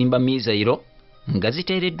omuli okusimba missile nga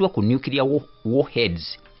ziteereddwa ku nuclear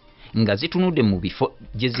warheads nga zitunudde mu bifo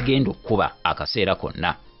gye zigenda okuba akaseera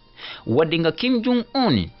konna. Wadde nga Kim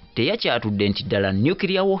Jong-un teyakyatudde nti ddala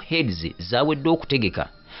nuclear warheads zaawedde okutegeka,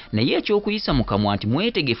 naye eky'okuyisa mu kamwa nti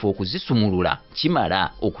mwetegefu okuzisumulula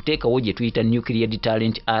kimala okuteekawo gye tuyita nuclear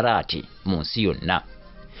deterrent alert mu nsi yonna.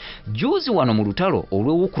 Juuzi wano mu lutalo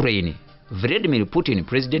olw'e Ukraine, Vladimir Putin,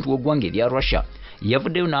 president w'eggwanga erya Russia,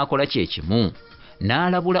 yavuddeyo n'akola kyekimu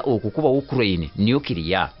n'alabula okukuba Ukraine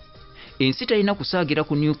nuclear. Ensi talina kusaagira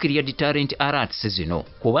ku nuclear deterrent alerts zino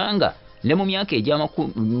kubanga ne mu myaka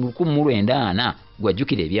ejya1940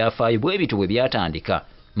 gwajjukira ebyafaayo bwe bityo bwe byatandika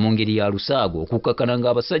mu ngeri ya lusaago okukakkana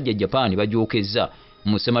ng'abasajja Japan bajookezza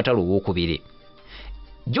mu ssematalo owookubiri.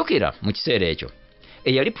 Jjukira mu kiseera ekyo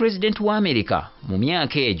eyali pulezidenti wa Amerika mu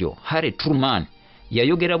myaka egyo Harry Truman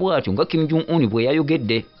yayogera bw'atyo nga Kim Jong-un bwe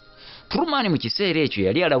yayogedde. Truman mu kiseera ekyo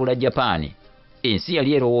yali alabula Japan. Ensi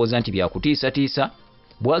yali erowooza nti byakutiisatiisa.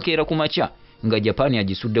 Bwakeera ku makya nga Japan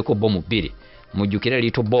agisuddeko bomu bbiri, mujjukira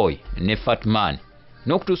Little Boy ne Fat Man,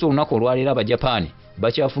 n'okutuusa olunaku olwaleero Abajapani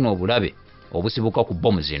bakyafuna obulabe obusibuka ku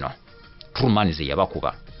bomu zino Truman ze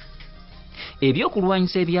yabakuba.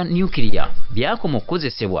 Ebyokulwanyisa ebya nuclear byakoma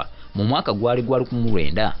okukozesebwa mu mwaka gwali gwa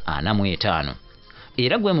 1945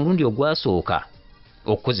 era gwe mulundi ogwasooka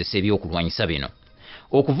okukozesa ebyokulwanyisa bino.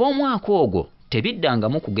 Okuva omwaka ogwo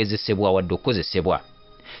tebiddangamu kugezesebwa wadde okukozesebwa.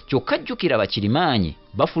 Kyokka jjukira bakirimaanyi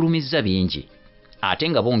bafulumizza bingi ate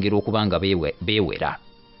nga bongera okuba nga beewera.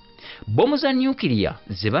 Bomu za nuclear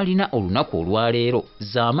ze balina olunaku olwaleero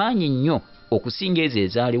z'amaanyi nnyo okusinga ezo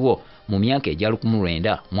ezaaliwo mu myaka egya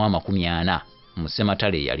 1940 mu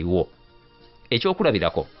ssematalo eyaliwo.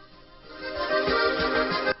 Ekyokulabirako,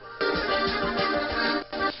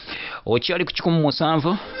 okyali ku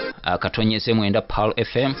 107 akatonyeze 9 Pearl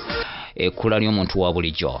FM ekkula ly'omuntu wa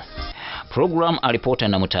bulijjo. Program Alipoota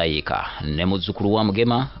Namutayiika ne muzzukulu wa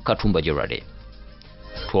Mugema Katumba Gerald.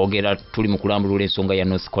 Twogera tuli mu kulambulula ensonga ya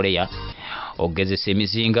North Korea okugezesa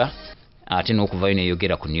emizinga ate n'okuvayo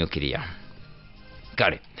neeyogera ku nuclear.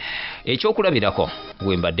 Kale, ekyokulabirako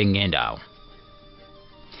bwe mbadde ngenda awo.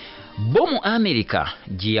 Bomu Amerika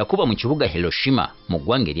gye yakuba mu kibuga Hiroshima mu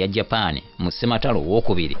ggwanga erya Japan mu ssematalo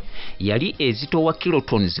owookubiri yali ezitowa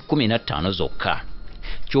kilotons 15 zokka.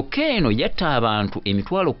 Kyokka eno yatta abantu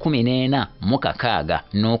 14,600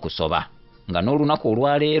 n'okusoba nga n'olunaku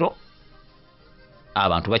olwaleero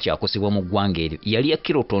abantu bakyakosebwa mu ggwanga eryo yali ya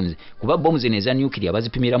kilotons, kuba bomu zino eza nuclear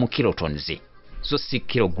bazipimira mu kilotons so si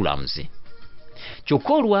kilograms.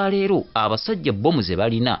 Kyokka olwaleero abasajja bomu ze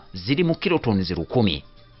balina ziri mu kilotons 1000.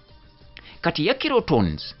 Kati ya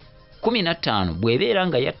kilotons 15 bw'ebeera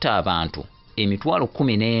nga yatta abantu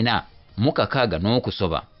 14,600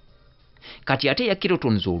 n'okusoba, kati ate ya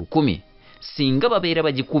kilotons 1000 singa babeera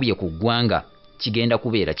bagikubye ku ggwanga kigenda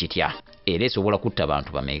kubeera kitya era esobola kutta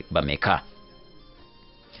bantu bameka.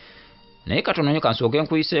 Naye katono nnyo kansooke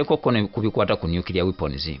nkuyiseeko ku bikwata ku nuclear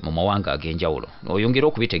weapons mu mawanga ag'enjawulo oyongera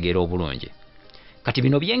okubitegeera obulungi. Kati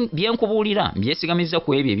bino byenkubuulira byesigamizza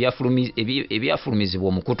ku ebyo ebyafulumizibwa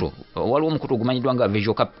omukutu. Waliwo omukutu ogumanyiddwa nga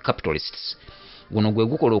visual capitalists. Guno gwe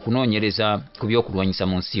gukola okunoonyereza ku byokulwanyisa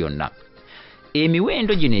mu nsi yonna.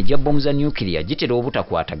 Emiwendo gino egya bomu za nuclear gitera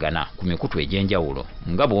obutakwatagana ku mikutu egy'enjawulo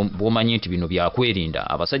nga bw'omanyi nti bino byakwerinda,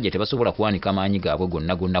 abasajja tebasobola kuwanika maanyi gaabwe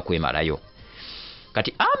gonna kwemalayo.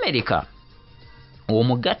 Kati Amerika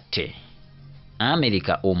omugatte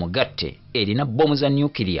erina bomu za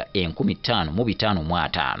nuclear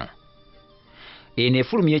 15,555. Eno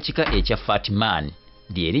efulumya ekika ekya Fat Man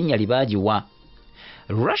ly'erinnya libaagiwa.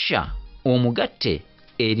 Russia omugatte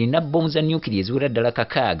erina bomu za nuclear eziwera ddala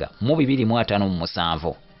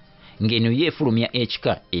 6,257 ng'eno yeefulumya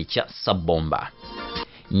ekika ekya sabbomba.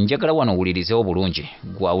 Njagala wano owulirizewo bulungi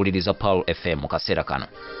gwawuliriza Pearl FM mu kaseera kano.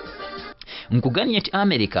 Nkuganye nti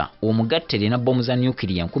Amerika omugatte erina bomu za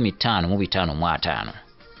nuclear 15,555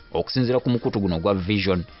 okusinziira ku mukutu guno gwa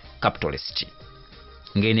Vision Capitalist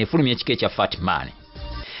ng'eno efulumya ekika ekya Fat Man.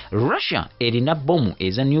 Russia erina bomu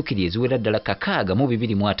eza nuclear eziwera ddala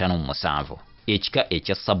 6,257 ekika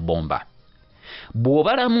ekya sabbomba.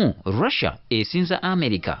 Bw'obalamu Russia esinza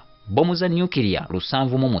Amerika bomu za nuclear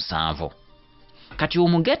 707. Kati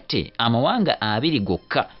omugatte amawanga 2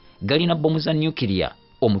 gokka galina bomu za nuclear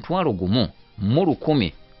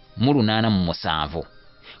 1,187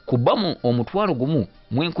 ku bomu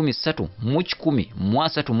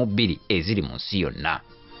 1,3,132 eziri mu nsi yonna.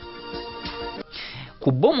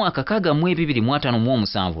 Ku bomu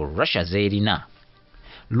 6,257 Russia zeerina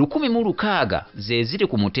 1,600 ze ziri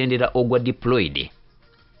ku mutendera ogwa deployed.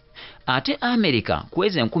 Ate Amerika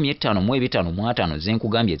kweze 5,555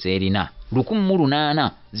 zenkugambye zeerina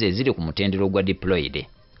 1,800 ze ziri ku mutendera ogwa deployed.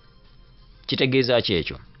 Kitegeeza ki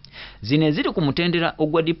ekyo? Zino eziri ku mutendera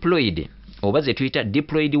ogwa deployed oba ze tuyita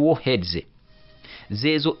deployed warheads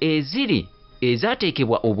zeezo eziri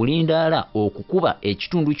ezaateekebwa obulindaala okukuba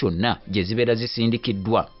ekitundu kyonna gye zibeera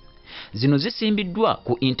zisindikiddwa. Zino zisimbiddwa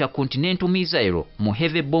ku intercontinental missile mu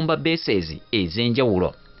heavy bomber bases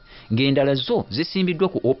ez'enjawulo, ng'endala zo zisimbiddwa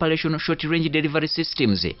ku operational short range delivery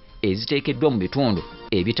systems eziteekeddwa mu bitundu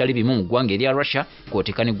ebitali bimu mu ggwanga erya Russia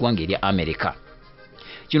kw'oteeka n'eggwanga erya Amerika.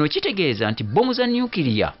 Kino kitegeeza nti bomu za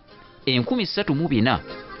nuclear 34,000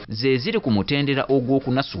 ze ziri ku mutendera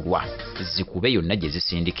ogw'okunasulwa zikube yonna gye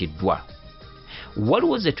zisindikiddwa.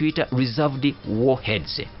 Waliwo ze tuyita reserved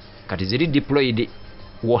warheads, kati ziri deployed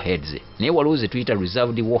warheads, naye waliwo ze tuyita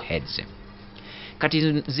reserved warheads.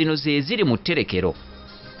 Kati zino ze ziri mu tterekero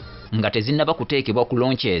nga tezinnaba kuteekebwa ku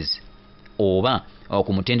launches oba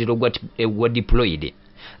ku mutendero gwa deployed.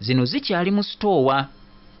 Zino zikyali mu store.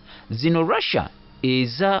 Zino Russia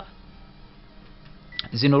eza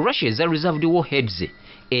reserved warheads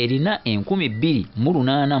erina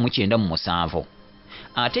 2897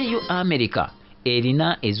 ate yo America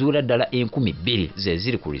erina ezuula ddala 2000 ze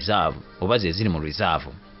ziri ku reserve oba ze ziri mu reserve.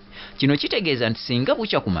 Kino kitegeeza nti singa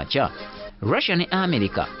bukya ku makya Russia ne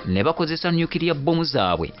America ne bakozesa nuclear bomb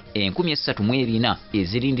zaabwe 3400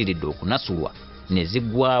 ezirindiridde okunasulwa ne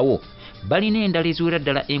ziggwaawo, balina endala eziwera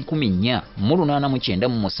ddala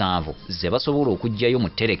 4897 ze basobola okuggyayo mu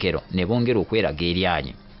tterekero ne bongera okweraga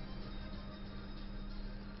eryanyi.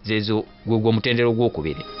 Zezo gwe mutendero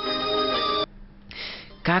gw'okubiri.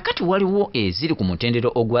 Kaakati waliwo eziri ku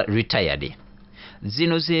mutendero ogwa retired.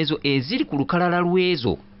 Zino zezo eziri ku lukalala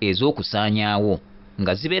lw'ezo ez'okusaanyaawo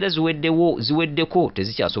nga zibeera ziweddeko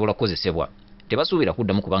tezikyasobola kukozesebwa, tebasuubira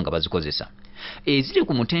kuddamu kubanga bazikozesa. Eziri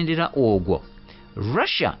ku mutendera ogwo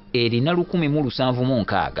Russia erina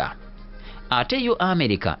 1706 ate yo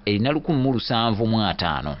America erina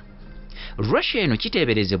 1705. Russia eno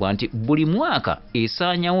kiteeberezebwa nti buli mwaka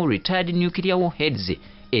esaanyawo retired nuclear warheads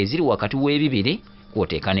eziri wakati w'ebibiri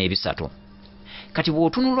kwoteeka n'ebisatu. Kati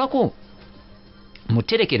bw'otunulako mu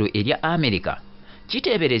tterekero erya America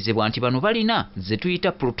kiteeberezebwa nti bano balina ze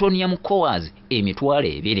tuyita plutonium cores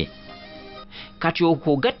 200. Kati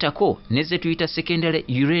okwogattako ne ze tuyita secondary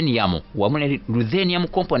uranium wamu ne ruthenium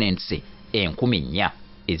components 1000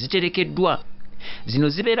 eziterekeddwa. Zino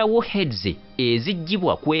zibeera warheads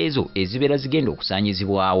eziggyibwa ku ezo ezibeera zigenda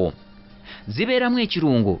okusaanyizibwawo. Zibeeramu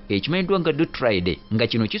ekirungo ekimanyiddwa nga deuteride nga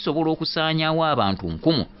kino kisobola okusaanyaawo abantu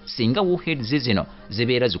 1000 singa warheads zino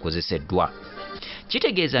zibeera zikozeseddwa.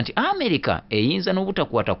 Kitegeeza nti America eyinza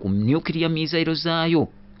n'obutakwata ku nuclear missile zaayo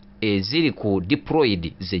eziri ku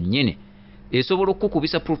deployed zennyini esobola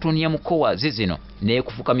okukubisa plutonium cores zino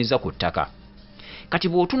n'ekufukamiza ku ttaka. Kati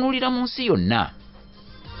bw'otunuulira mu nsi yonna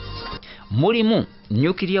mulimu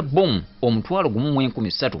nuclear bomb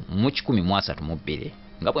 13132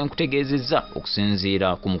 nga bwe nkutegeezezza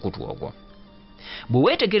okusinziira ku mukutu ogwo. Bwe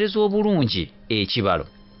weetegereza obulungi ekibalo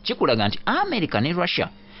kikulaga nti America ne Russia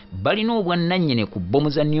balina obwannannyini ku bbomu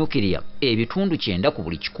za nuclear ebitundu 9 ku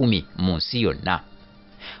buli 100 mu nsi yonna.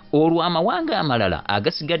 Olwo amawanga amalala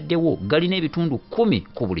agasigaddewo galina ebitundu 10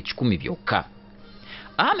 ku buli 100 byokka.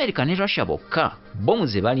 America ne Russia bokka bbomu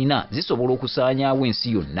ze balina zisobola okusaanyaawo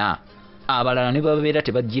ensi yonna, abalala ne babeera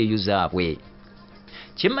tebajjeeyo zaabwe.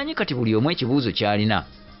 Kyemmanyi kati buli omu ekibuuzo kyalina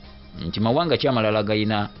nti mawanga ki amalala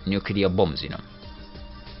galina nuclear bomb zino.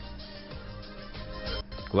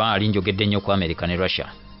 Kuba ali njogedde nnyo ku America ne Russia.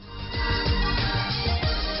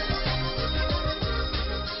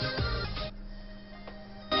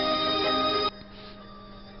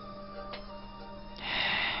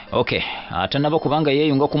 Okay, atanaba kubanga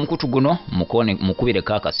yeeyunga ku mukutu guno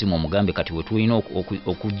mukubireko akasimu omugambe kati we tulina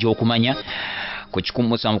okujja okumanya ku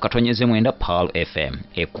 107.9 Pearl FM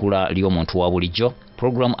ekkula ly'omuntu wa bulijjo.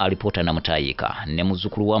 Program alipoota na mutayiika ne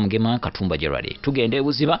muzzukulu wa Mugema Katumba Gerald. Tugenda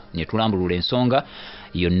ebuziba ne tulambulula ensonga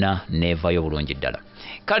yonna neevaayo bulungi ddala.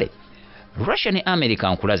 Kale Russia ne America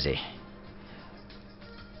nkulaze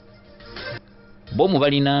bomu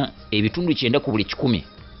balina ebitundu 9 ku buli 100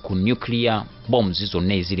 ku nuclear bombs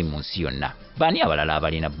zonna eziri mu nsi yonna. Baani abalala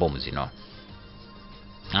abalina bomu zino?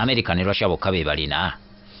 America ne Russia bokka be balina.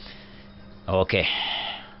 Okay,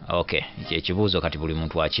 ekibuuzo kati buli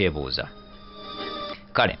muntu akyebuuza.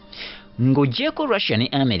 Kale ng'oggyeko Russia ne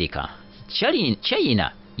America,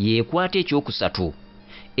 China yeekwata ekyokusatu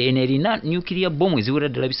eno erina nuclear bomu eziwera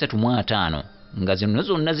ddala 305 nga zino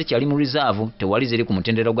zonna zikyali mu reserve, tewali ziri ku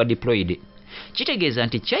mutendera gwa deployed. Kitegeeza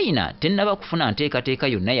nti China tennaba kufuna nteekateeka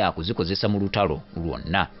yonna yakuzikozesa mu lutalo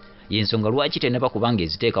lwonna, y'ensonga lwaki tennaba kubanga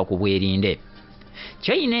eziteeka ku bwerinde.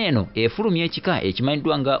 China eno efulumya ekika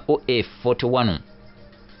ekimanyiddwa nga OF-41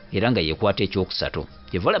 era nga yeekwata ekyokusatu.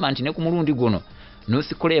 Kyevalaba nti ne ku mulundi guno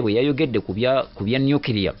North Korea bwe yayogedde ku bya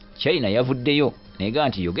nuclear, China yavuddeyo neega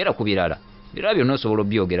nti yogera ku birala byonna osobola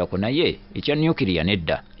obyogerako, naye ekya nuclear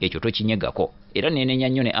nedda, ekyo tokinyegako. Era nenenya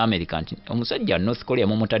nnyo ne America nti omusajja North Korea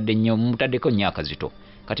mumutaddeko nnyo akazito,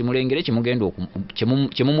 kati mulengere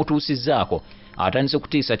kyemumutuusizzaako atandise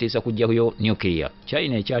kutiisatiisa kujjayo nuclear.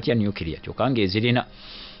 China ekyatya nuclear kyokka ng'ezirina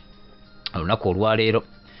olunaku olwaleero.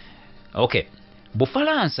 Okay,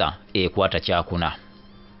 Bufalansa ekwata kyakuna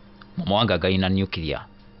mu mawanga galina nuclear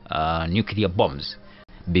bombs.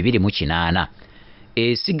 208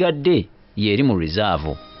 esigadde yeri mu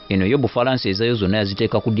reserve eno yo Bufalansa ezayo zonna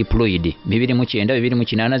yaziteeka ku deployed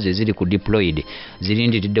 209 ze ziri ku deployed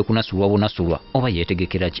zirindiridde kunasulwa bunasulwa oba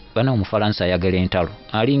yetegekera ki bana Omufalansa ayagala entalo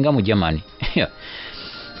alinga mu Germany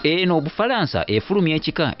eno Obufalansa efulumya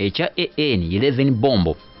ekika ekya AN-11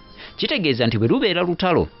 bombo kitegeeza nti bwe lubeera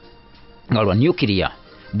lutalo nga lwa nuclear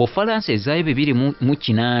Bufalansa ezayo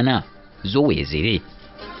 208 zo weezire.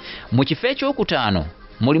 Mu kifo ekyokutaano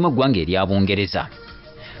mulimu eggwanga erya Bungereza.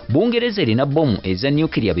 Bungereza erina bbomu eza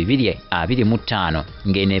nuclear 225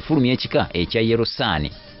 ng'eno efulumya ekika ekya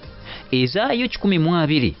Yerosani. Ezaayo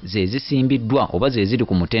 12 ze zisimbiddwa oba ze ziri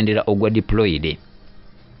ku mutendera ogwa deployed.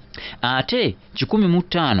 Ate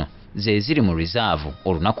 15 ze ziri mu reserve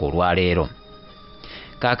olunaku olwaleero.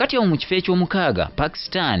 Kaakati awo mu kifo eky'omukaaga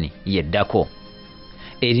Pakistan yeddako.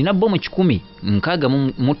 Erina bbomu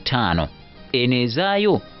 165 eno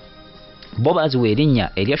ezaayo bo baziwa erinnya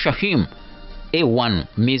erya Shahim A1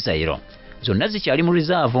 missile zonna zikyali mu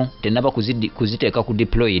reserve tennaba kuziteeka ku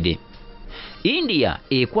deployed. India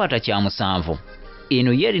ekwata kya 7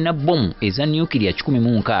 eno yerina bbomu eza nuclear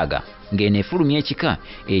 16 ng'eno efulumya ekika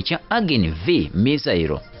ekya Agin V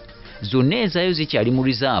missile zonna ezaayo zikyali mu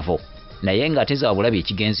reserve naye ng'ate za bulabe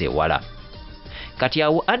ekigenze ewala. Kati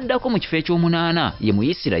awo addako mu kifo eky'omunaana ye mu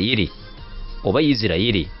Isirayiri oba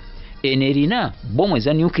Isirayiri eno erina bbomu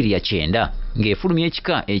eza nuclear 9 ng'efulumya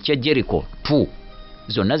ekika ekya Jericho 2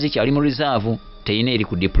 zonna zikyali mu reserve teyina eri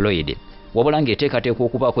ku deployed wabula ng'eteekateeka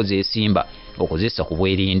okubaako zeesimba okozesa ku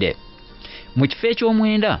bwerinde. Mu kifo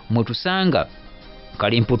eky'omwenda mwe tusanga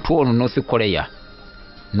Kalimputwolo North Korea.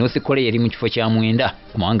 North Korea eri mu kifo kya mwenda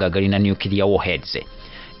ku mawanga agalina nuclear warheads.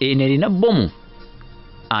 Eno erina bbomu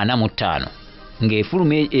 45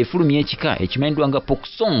 ng'efulumya ekika ekimanyiddwa nga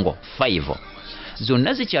Poksongo 5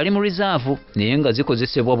 zonna zikyali mu reserve naye nga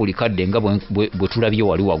zikozesebwa buli kadde nga bwe tulabye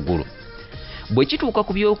wali waggulu. Bwe kituuka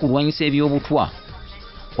ku by'okulwanyisa eby'obutwa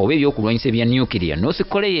oba ebyokulwanyisa ebya nuclear North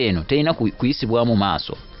Korea eno terina kuyisibwamu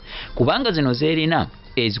maaso kubanga zino zeerina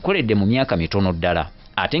ezikoledde mu myaka mitono ddala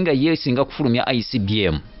ate nga yeesinga kufulumya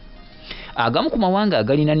ICBM. Agamu ku mawanga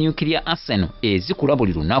agalina nuclear arsenal ezikula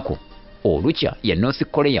buli lunaku olukya ya North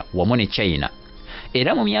Korea wamu ne China.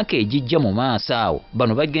 Era mu myaka egijja mu maaso awo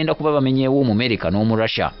bano bagenda kuba bamenyeewo mu America n'omu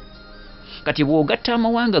Russia. Kati bw'ogatta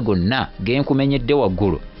amawanga gonna genkumenyedde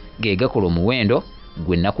waggulu ge gakola omuwendo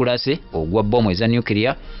gwe nakulase ogwa bbomu eza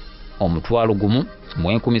nuclear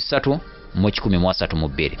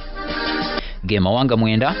 1,332 ge mawanga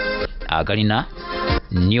mwenda agalina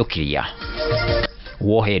nuclear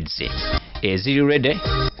warheads eziri ready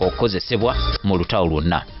okukozesebwa mu lutalo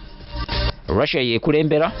lwonna. Russia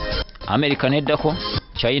yeekulembera, America neddako,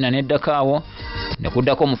 China neddako awo, ne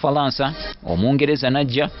kuddako Omufalansa, Omungereza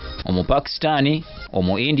najja, Omupakistani,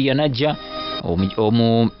 Omu India najja,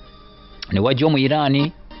 ne wajja Omu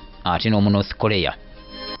Irani ate n'Omu North Korea.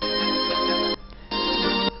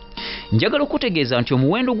 Njagala okutegeeza nti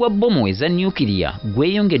omuwendo gwa bbomu eza nuclear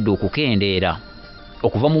gweyongedde okukendeera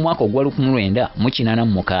okuva mu mwaka ogwa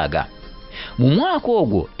 1986. Mu mwaka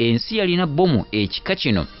ogwo ensi yalina bbomu ekika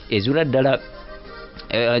kino eziwera ddala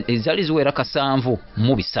ezaali ziwera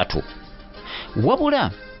 703.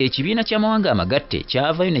 Wabula ekibiina ky'amawanga amagatte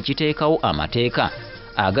kyavayo ne kiteekawo amateeka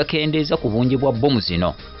agakendeeza ku bungi bwa bbomu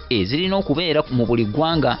zino ezirina okubeera mu buli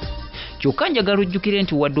ggwanga. Kyokka njagala ojjukire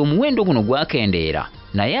nti wadde omuwendo guno gwakendeera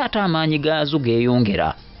naye ate amaanyi gaazo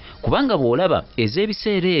geeyongera kubanga bw'olaba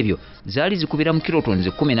ez'ebiseera ebyo zaali zikubira mu kilotons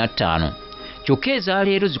 15 kyokka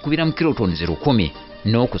ezaleero zikubira mu kilotons 1000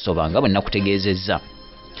 n'okusoba nga bwe nakutegeezezza.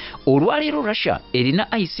 Olwaleero Russia erina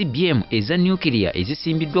ICBM eza nuclear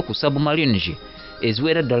ezisimbiddwa ku submarines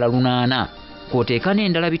eziwera ddala 8 kw'oteeka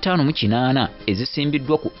n'endala 58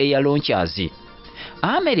 ezisimbiddwa ku air launchers.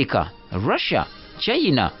 America, Russia,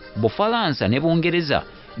 China, Bufalansa ne Bungereza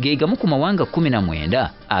ge gamu ku mawanga 19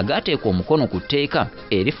 agaateeka omukono ku tteeka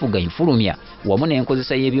erifuga enfulumya wamu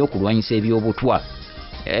n'enkozesa y'ebyokulwanyisa eby'obutwa.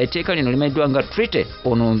 Etteeka lino limanyiddwa nga Treaty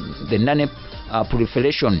on the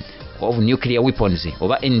Non-Proliferation of Nuclear Weapons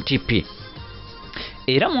oba NTP.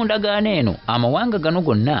 Era mu ndagaano eno amawanga gano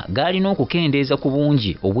gonna gaalina okukendeeza ku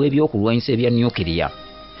bungi obw'ebyokulwanyisa ebya nuclear.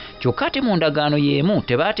 Kyokka ate mu ndagaano y'emu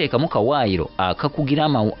tebaateekamu kawaayiro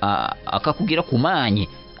akakugira ku maanyi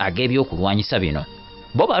ag'ebyokulwanyisa bino.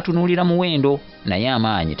 Bo baatunuulira muwendo naye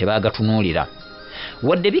amaanyi tebaagatunuulira.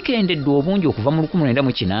 Wadde bikendedde obungi okuva mu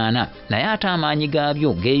 1908 naye ate amaanyi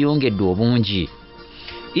gaabyo geeyongedde obungi.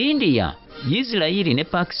 India, Isirayiri ne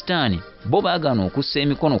Pakistan bo baagaana okussa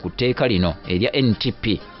emikono ku tteeka lino erya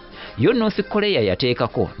NTP. Yo North Korea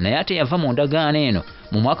yateekako naye ate yava mu ndagaano eno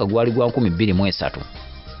mu mwaka gwali gwa 2003.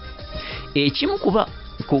 Ekimu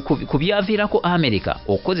ku byaviirako America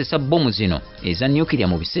okukozesa bbomu zino eza nuclear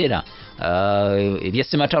mu biseera ebya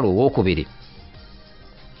ssematalo owookubiri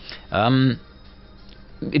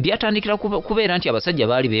byatandikira kubeera nti abasajja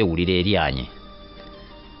baali beewulira eryanye.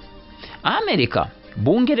 America,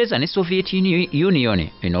 Bungereza ne Soviet Union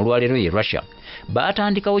olwaleero ye Russia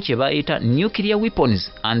baatandikawo kye bayita nuclear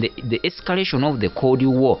weapons and the escalation of the Cold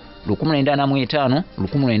War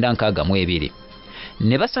 1965-1962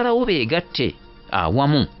 ne basalawo beegatte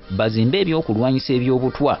awamu bazimbe ebyokulwanyisa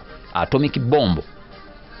ebyobutwa atomic bomb.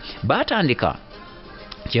 Baatandika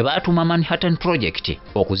kye baatuma Manhattan Project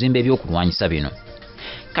okuzimba ebyokulwanyisa bino.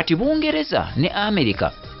 Kati Bungereza ne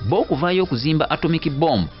America b'okuvaayo okuzimba atomic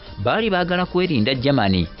bomb baali baagala kwerinda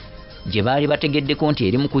Germany gye baali bategeddeko nti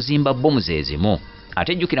eri mu kuzimba bomu zeezimu.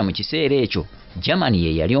 Ate jjukira mu kiseera ekyo Germany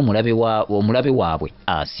ye yali omulabe waabwe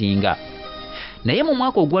asinga. Naye mu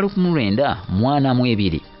mwaka ogwa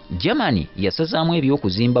 1942 Germany yasazaamu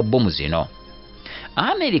ebyokuzimba bomu zino.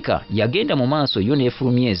 America yagenda mu maaso yo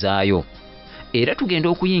n'efulumya ezaayo. Era tugenda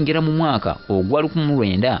okuyingira mu mwaka ogwa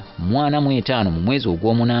 1945 mu mwezi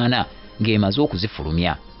ogw'omunaana ng'emaze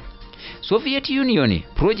okuzifulumya. Soviet Union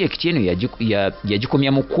project eno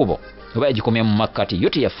yagikomya mu kkubo oba yagikomya mu makkati yo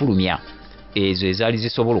teyafulumya ezo ezaali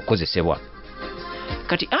zisobola okukozesebwa.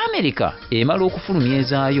 Kati America emala okufulumya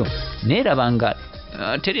ezaayo neeraba nga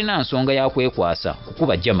terina nsonga ya kwekwasa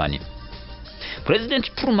kukuba Germany.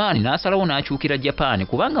 President Truman n'asalawo n'akyukira Japan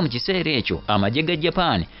kubanga mu kiseera ekyo amagye ga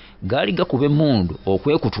Japan gaali gakuba emmundu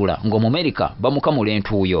okwekutula ng'Omumerika bamukamula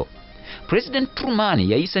entuuyo. President Truman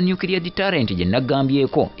yayisa nuclear deterrent gye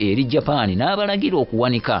nagambyeko eri Japan n'abalagira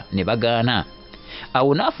okuwanika ne bagaana.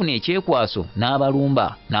 Awo n'afuna ekyekwaso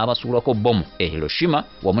n'abalumba n'abasuulako bomu e Hiroshima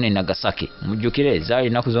wamu ne Nagasaki. Mujjukire zaali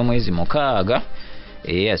ennaku z'omwezi mukaaga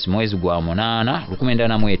mwezi gwa 8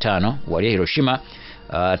 1945 wali Hiroshima.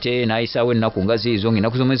 Ate n'ayisaawo ennaku nga ziizo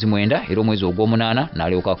ng'ennaku z'omwezi 9 era omwezi ogw'omunaana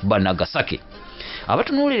n'alyoka kuba Nagasaki.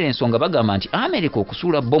 Abatunuulira ensonga bagamba nti America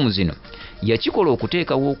okusuula bomu zino yakikola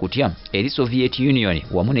okuteekawo okutya eri Soviet Union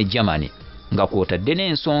wamu ne Germany nga kwotadde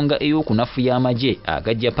n'ensonga ey'okunafuya amagye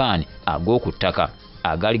aga Japan ag'oku ttaka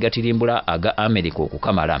agaali gatirimbula aga America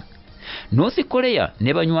okukamala. North Korea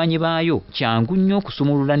ne banywanyi baayo kyangu nnyo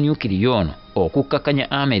okusumulula nuclear ono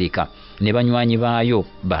okukkakanya America ne banywanyi baayo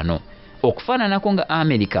bano okufaananako nga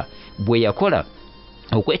America bwe yakola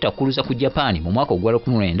okwetakkuluza ku Japan mu mwaka ogwa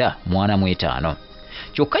 1945.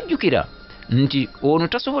 Kyokka jjukira nti ono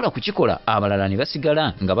tasobola kukikola abalala ne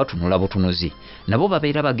basigala nga batunula butunuzi nabo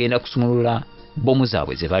babeera bagenda kusumulula bomu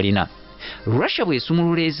zaabwe ze balina. Russia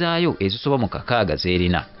bw'esumulula ezaayo ezisoba mu 600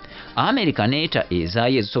 z'erina. America neeta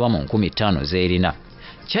ezaayo ezisoba mu 5000 z'erina.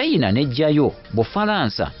 China nejjayo,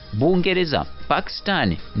 Bufalansa, Bungereza,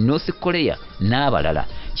 Pakistan, North Korea n'abalala.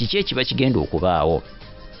 Kiki ekiba kigenda okubaawo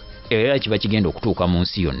era kiba kigenda okutuuka mu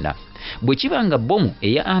nsi yonna. Bwe kiba nga bomu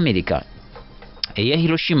eya America eya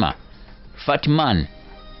Hiroshima, Fat Man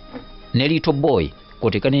ne Little Boy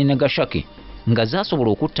kwotekana ne Nagasaki nga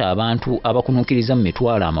zaasobola okutta abantu abakunuukiriza mu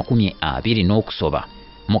mitwalo 20 n'okusoba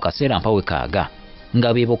mu kaseera mpawe kaaga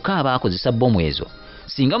nga be bokka abaakozesa bomu ezo.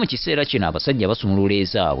 Singa mu kiseera kino abasajja basumulula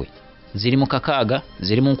ezaabwe ziri mu 600,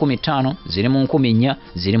 ziri mu 5000, ziri mu 1000,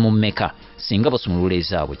 ziri mu mmeka, singa basumulula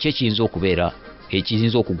ezaabwe kyekiyinza okubeera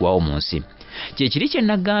ekiyinza okugwawo mu nsi. Kyekiri kye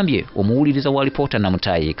nagambye omuwuliriza wa alipoota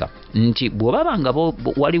namutayiika nti bw'obaba nga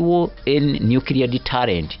waliwo nuclear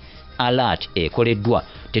deterrent alert ekoleddwa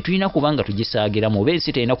tetulina kubanga tugisaagiramu oba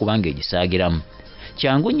ensi terina kubanga egisaagiramu.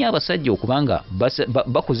 Kyangu nnyo abasajja okubanga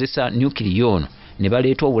bakozesa nuclear ono ne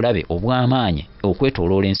baleeta obulabe obw'amaanyi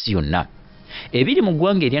okwetooloola ensi yonna. Ebiri mu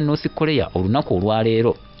ggwanga erya North Korea olunaku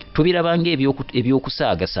olwaleero tubirabanga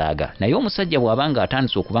ebyokusaagasaaga naye omusajja bw'abanga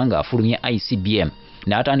atandise okubanga afulumya ICBM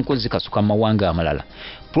n'atandika ozikasuka mu mawanga amalala.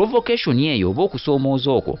 Provocation eyo oba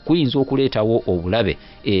okusoomooza okwo kuyinza okuleetawo obulabe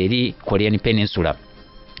eri Korean Peninsula.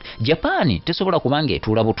 Japan tesobola kubanga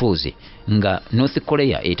etuula butuuzi nga North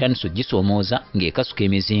Korea etandise ogisoomooza ng'ekasuka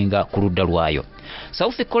emizinga ku ludda lwayo.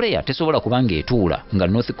 South Korea tesobola kubanga etuula nga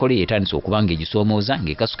North Korea etandise okubanga egisoomooza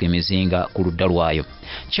ng'ekasuka emizinga ku ludda lwayo.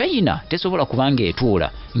 China tesobola kubanga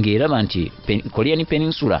etuula ng'eraba nti Korean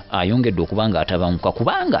Peninsula ayongedde okubanga atabanguka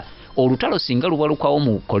kubanga olutalo singa lubalukawo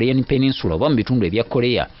mu Korean Peninsula oba mu bitundu ebya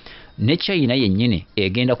Korea ne China yennyini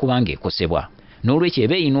egenda kubanga ekosebwa. N'olwekyo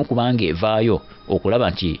eba erina okubanga evaayo okulaba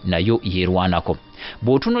nti nayo yeerwanako.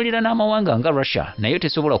 Bw'otunuulira n'amawanga nga Russia nayo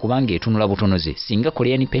tesobola kubanga etunula butunuzi singa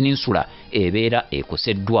Korean Peninsula ebeera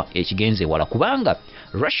ekoseddwa ekigenze wala kubanga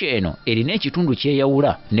Russia eno erina ekitundu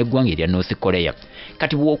kyeyawula n'eggwanga erya North Korea.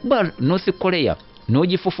 Kati bw'okuba North Korea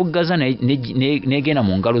n'ogifufuggaza n'egenda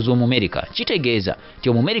mu ngalo z'Omumerika, kitegeeza nti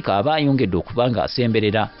Omumerika aba ayongedde okuba nga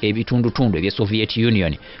asemberera ebitundutundu ebya Soviet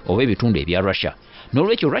Union oba ebitundu ebya Russia.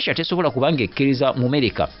 N'olwekyo Russia tesobola kubanga ekkiriza mu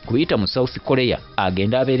America kuyita mu South Korea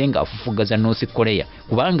agenda abeere nga afufuggaza North Korea,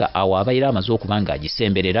 kubanga awo abaira amaze okuba nga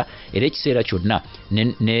agisemberera, era ekiseera kyonna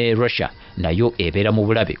ne Russia nayo ebeera mu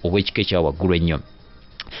bulabe obw'ekika ekya waggulu ennyo.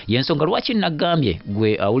 Yensonga lwaki nagambye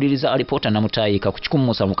gwe awuliriza alipoota namutaayika ku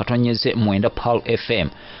 103.9 Pearl FM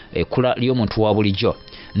ekkula ly'omuntu wa bulijjo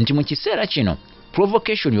nti mu kiseera kino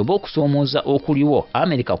provocation oba okusoomooza okuliwo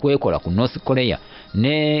America kwekola ku North Korea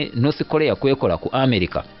ne North Korea kwekola ku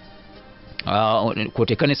America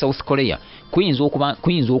kwoteeka ne South Korea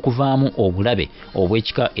kuyinza okuvaamu obulabe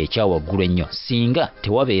obw'ekika ekya waggulu ennyo singa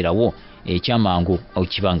tewabeerawo ekyamangu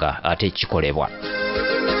okibanga ate kikolebwa.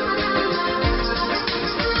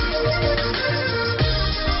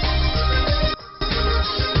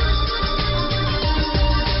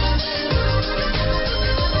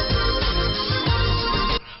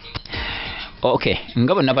 Okay,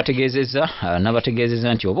 ngabo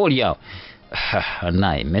nabategeezeza nti oba oliawo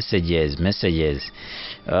naye messages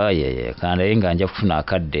kandi nga nja kufuna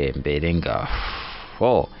akadde mbeere nga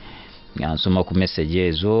nsoma ku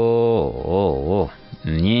messages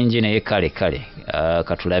nyingi naye kale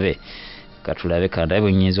katulabe kandi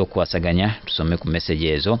bwe nnyinza okukwasaganya tusome ku message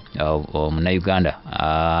ezo. Omunnayuganda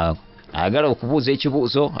ayagala okubuuza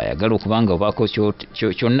ekibuuzo, ayagala okubanga obaako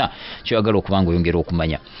kyonna kyoyagala okubanga oyongera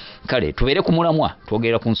okumanya. Kale tubeere ku mulamwa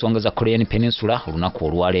twogera ku nsonga za Korean Peninsula olunaku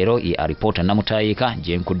olwaleero. Alipoota namutaayika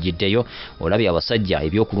gye nkujjiddeyo olabye abasajja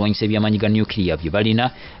ebyokulwanyisa eby'amaanyi ga nuclear bye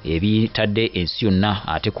balina ebitadde ensi yonna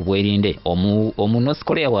ate ku bwerinde. Omu North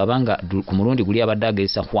Korea bw'abanga ku mulundi guli abadde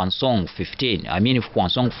ageesa Hwansong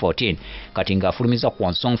 14 kati ng'afulumiza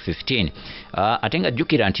Hwansong 15 ate nga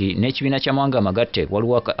jjukira nti n'ekibiina ky'amawanga amagatte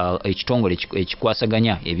waliwo ekitongole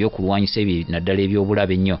ekikwasaganya ebyokulwanyisa ebyo naddala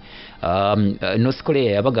ebyobulabe ennyo. North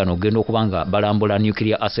Korea yabagana ogenda okubanga balambula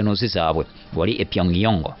nuclear arsenals zaabwe wali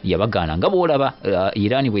Pyongyang yabagana nga bwolaba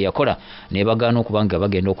Iran bwe yakola nebagana okubanga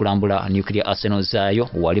bagenda okulambula nuclear arsenals zaayo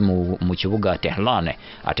wali mu kibuga Tehran,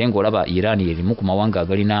 ate ng'olaba Iran yerimu ku mawanga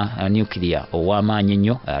agalina nuclear ow'amaanyi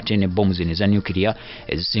ennyo ate ne bomu zino eza nuclear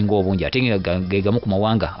ezisinga obungi, ate gegamu ku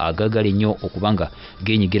mawanga agagala ennyo okubanga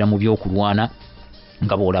genyigira mu byokulwana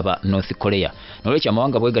nga bwolaba North Korea. N'olwekyo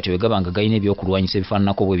amawanga bwe gatyo gabanga galina ebyokulwanyisa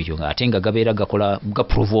ebifaananako bwe bityo ate nga gabeera gakola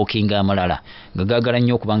provoking amalala nga gaagala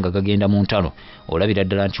nnyo okubanga gagenda mu ntalo, olabira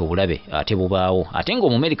ddala nti obulabe ate bubaawo. Ate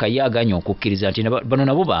ng'Omumerika ye aganya okukkiriza nti bano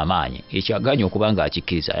nabo b'amaanyi, ekyo aganya okubanga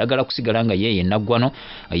akikkiriza, ayagala kusigala nga yeeye naggwano,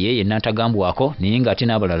 yeeye natagambwako, naye ng'ate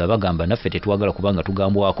n'abalala bagamba naffe tetwagala kubanga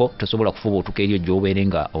tugambwako, tosobola kufuba otuka eri gy'obeere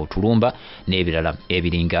nga otulumba n'ebirala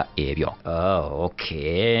ebiringa ebyo.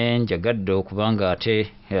 Okay, njagadde okubanga ate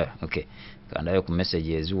okay, kandayo ku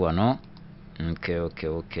messages wano.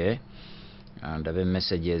 Okay. Ndabe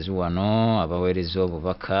messages wano abaweereza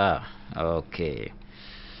obubaka. Okay.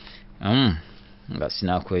 Nga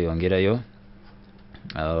sinakweyongerayo.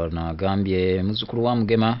 Nagambye muzukulu wa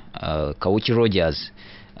Mugema Kawuki Rogers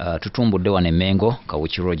tutumbudde wano Emengo.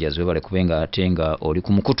 Kawuki Rogers webale kubenga ate nga oli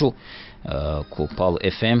ku mukutu ku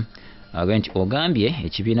Pearl FM. Agenti ogambye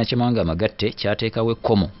ekibiina ky'amawanga amagatte kyateekawo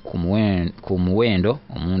ekkomo ku muwendo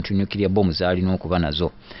omuntu nuclear bomu zalina okuba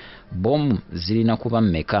nazo. Bomu zirina kuba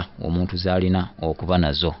mmeka omuntu zalina okuba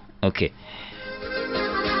nazo? Okay.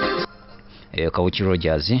 Kawuki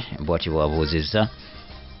Rogers bw'ati bwabuuzizza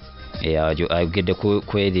ayogedde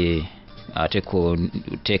kweri ate ku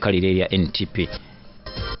tteeka liri erya NTP.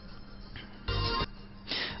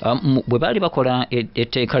 Bwe baali bakola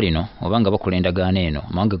etteeka lino oba nga bakola endagaano eno,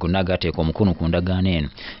 amawanga gonna agaateeka omukono ku ndagaano eno,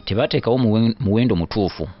 tebateekawo muwendo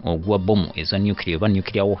mutuufu ogwa bomu eza nuclear oba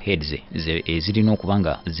nuclear warheads ezirina okuba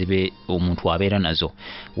nga zibe omuntu abeera nazo,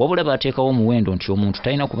 wabula baateekawo omuwendo nti omuntu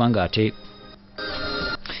talina kubanga ate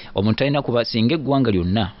omuntu talina kuba singa eggwanga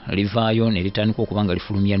lyonna livaayo ne litandika okuba nga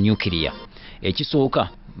lifulumya nuclear, ekisooka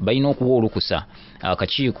balina okuwa olukusa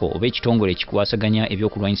akakiiko oba ekitongole ekikwasaganya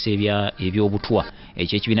ebyokulwanyisa ebyobutwa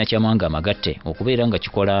ekyekibiina ky'amawanga amagatte okubeera nga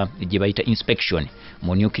kikola gye bayita inspection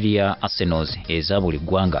mu nuclear arsenals eza buli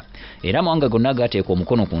ggwanga. Era amawanga gonna agaateeka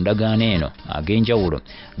omukono ku ndagaano eno ag'enjawulo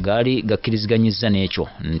gaali gakkiriziganyizza n'ekyo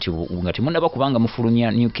nti nga temunnaba kubanga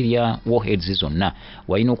mufulumya nuclear warheads zonna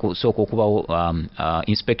walina okusooka okubawo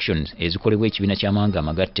inspections ezikolebwa ekibiina ky'amawanga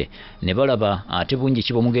amagatte ne balaba ate bungi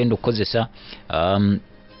kiba mugenda okukozesa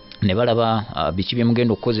ne balaba biki bye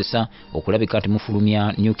mugenda okukozesa okulabika nti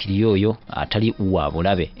mufulumya nuclear oyo atali wa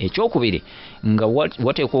bulabe. Ekyokubiri nga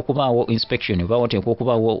wateekwa okubaawo inspection oba wateekwa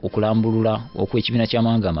okubaawo okulambulula okw'ekibiina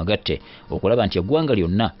ky'amawanga amagatte okulaba nti eggwanga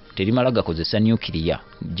lyonna terimala gakozesa nuclear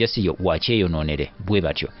jasiyo wakyeyonoonere bwe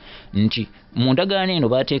batyo nti mu ndagaano eno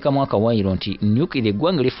baateekamu akawaayiro nti nuclear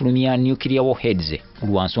eggwanga lifulumya nuclear warheads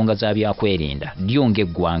lwa nsonga za byakwerinda lyo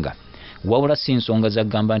ng'eggwanga wabula si nsonga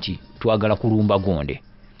zaggamba nti twagala kulumba gonde.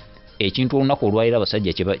 Ekintu olunaku olwaliro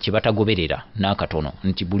abasajja kye batagoberera n'akatono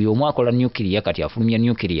nti buli omu akola nuclear kati afulumya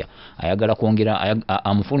nuclear ayagala kwongera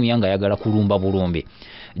amufulumya nga ayagala kulumba bulumbi.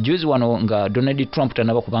 Juzi wano nga Donald Trump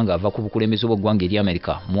tanaba kubanga ava ku bukulembeze bw'eggwanga eri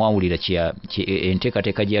America mwawulira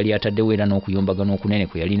enteekateeka gye yali ataddewo era n'okuyombagana okunene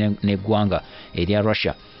kwe yali n'eggwanga erya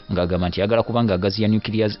Russia ng'agamba nti ayagala kubanga agaziya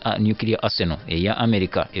nuclear arsenal eya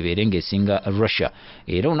America ebeere ng'esinga Russia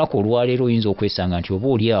era olunaku olwaleero oyinza okwesanga nti oba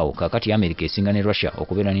oli awo kaakati America esinga ne Russia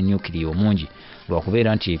okubeera ne nuclear omungi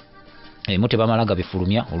lwakubeera nti emu tebamalaga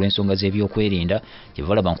bifulumya olw'ensonga z'ebyokwerinda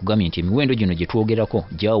kyebalaba nkugambye nti emiwendo gino gye twogerako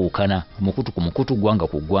gyawukana mukutu ku mukutu ggwanga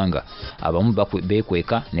ku ggwanga abamu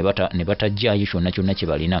beekweka ne batajjaayo kyonna kyonna kye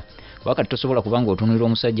balina wakati tosobola kubanga otunulira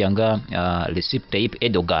omusajja nga Recep Tayyip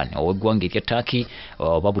Erdogan ow'eggwanga erya Turkey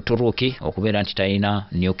oba Buturuuki okubeera nti talina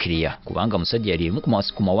nuclear kubanga musajja yali emu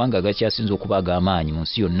ku mawanga agakyasinza okuba ag'amaanyi mu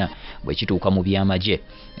nsi yonna bwe kituuka mu byamagye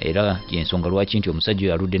era y'ensonga lwaki nti omusajja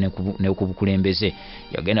oyo aludde ne ku bukulembeze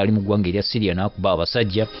yagenda ali mu ggwanga erya Syria n'akuba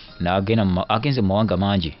abasajja agenze mu mawanga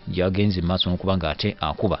mangi gy'agenze mu maaso n'okuba nga ate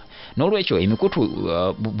akuba. N'olwekyo emikutu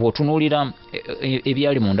bw'otunuulira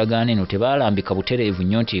ebyali mu ndagaano eno tebaalambika butereevu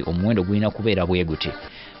nnyo nti omuwendo gulina kubeera bwe guti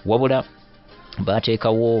wabula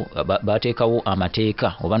baateekawo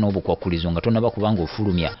amateeka oba n'obukwakkulizo nga tonnaba kubanga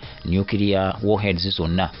ofulumya nuclear warheads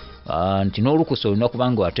zonna nti n'olukusa olina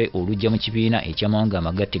kubanga ate olujja mu kibiina eky'amawanga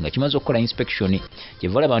amagatte nga kimaze okukola inspection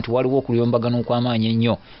kyevalaba nti waliwo okuyombagana okw'amaanyi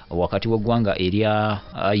ennyo wakati w'eggwanga erya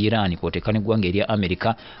Iran kw'oteeka n'eggwanga erya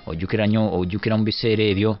America ojjukira mu biseera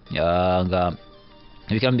ebyo nga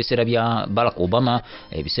ebikira mu biseera bya Barack Obama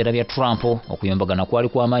ebiseera bya Trump okuyombagana kwali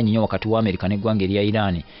kw'amaanyi nnyo wakati wa America n'eggwanga erya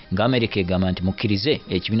Iran nga America egamba nti mukkirize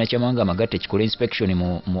ekibiina ky'amawanga amagatte kikole inspection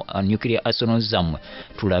mu nuclear arsenals zammwe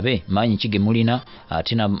tulabe maanyi ki ge mulina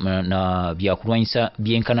ate na byakulwanyisa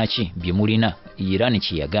byenkana ki bye mulina. Iran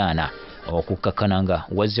kyeyagaana okukakkana nga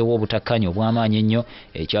wazzeewo obutakkaanya obw'amaanyi ennyo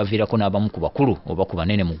ekyaviirako n'abamu ku bakulu oba ku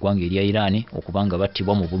banene mu ggwanga erya Iran okubanga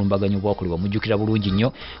battibwa mu bulumbaganyi obwakolebwa mujjukira bulungi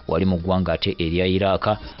nnyo wali mu ggwanga ate erya Iraq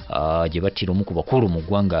gye battira omu ku bakulu mu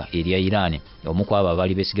ggwanga erya Iran omu ku abo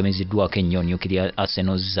abaali beesigamiziddwako ennyo nuclear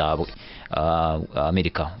arsenals zaabwe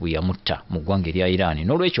America we yamutta mu ggwanga erya Iran.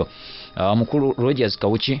 N'olwekyo mukulu Rogers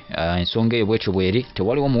Kawuki ensonga eyo bwetyo bweri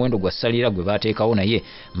tewaliwo muwendo gwa ssalira gwe baateekawo naye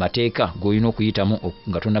mateeka g'olina okuyitamu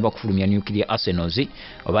nga tonnaba kufulumya nuclear arsenals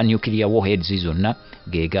oba nuclear warheads zonna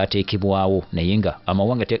ge gaateekebwawo naye nga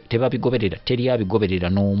amawanga tebabigoberera teri abigoberera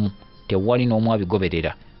n'omu tewali n'omu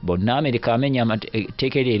abigoberera bonna America amenya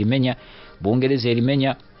etteeka eryo erimenya Bungereza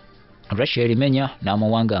erimenya Russia erimenya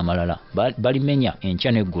n'amawanga amalala balimenya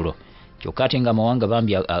enkya n'eggulo kyokka ate nga amawanga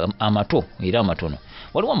bambi amato era amatono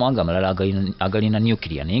waliwo amawanga amalala agalina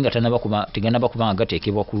nuclear naye nga teganaba kubanga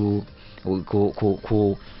gateekebwa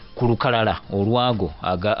ku lukalala olwago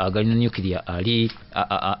agalina nuclear ali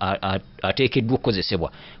ateekeddwa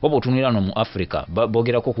okukozesebwa waba otunulira no mu Africa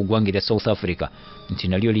boogerako ku ggwanga erya South Africa nti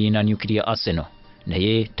nalyo lirina nuclear arsenal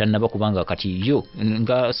naye tannaba kubanga kati yo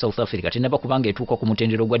nga South Africa tannaba kubanga etuuka ku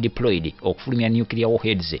mutendero gwa deployed okufulumya nuclear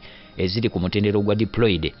warheads eziri ku mutendero gwa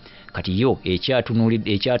deployed kati yo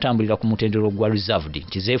ekyatambulira ku mutendero gwa reserved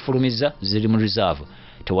nti zeefulumiza ziri mu reserve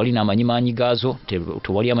tewali n'amanyi maanyi gaazo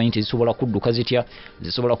tewali amanyi nti zisobola kudduka zitya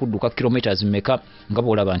zisobola kudduka kilometers mmeka nga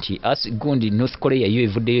bw'olaba nti gundi North Korea yo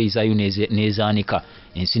evuddeyo izaayo n'ezaanika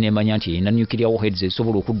ensi n'emanya nti erina nuclear warheads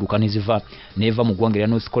ezisobola okudduka neva mu ggwanga erya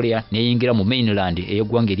North Korea n'eyingira mu mainland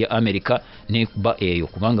ey'eggwanga erya America n'ekuba eyo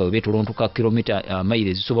kubanga we beetolontuka kilomita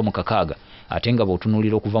mayiro ezisoba mu 600 ate nga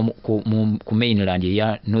bw'otunuulira okuva ku mainland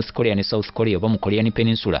eya North Korea ne South Korea oba mu Korean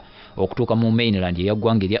Peninsula okutuuka mu mainland eya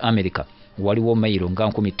ggwanga erya America waliwo mayiro nga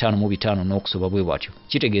 15,500 n'okusoba bwe bwatyo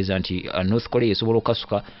kitegeeza nti North Korea esobola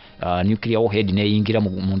okukasuka nuclear warhead n'eyingira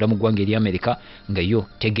munda mu ggwanga erya America nga yo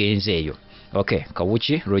tegenze eyo. Okay,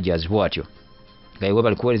 Kawuki Rogers bwatyo gaiwe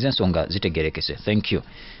bali kuweereza ensonga zitegerekese. Thank you.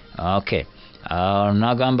 Okay.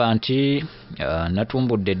 Nagamba nti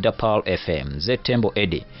natumbudde dda Pearl FM ze Tembo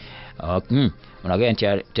Eddie. Unagaya nti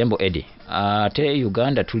Tembo Eddie ate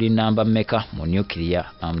Uganda tuli namba mmeka mu nuclear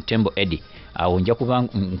Tembo Eddie awo nja kuba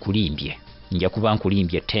nkulimbye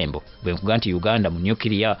Tembo bwe nkuga nti Uganda mu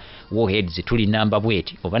nuclear warheads tuli namba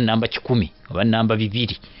bweti oba namba 10 oba namba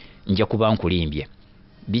 2 nja kuba nkulimbye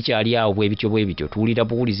bikyali awo bwe bityo tuwulira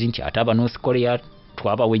buwulizi nti ate aba North Korea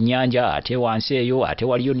twabawa ennyanja ate wansi eyo ate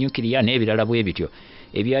waliyo nuclear n'ebirala bwe bityo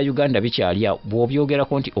ebya Uganda bikyali awo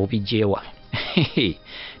bw'obyogerako nti obijjeewa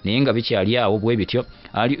naye nga bikyali awo bwe bityo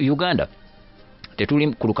Uganda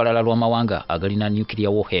tetuli ku lukalala lw'amawanga agalina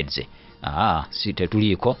nuclear warheads si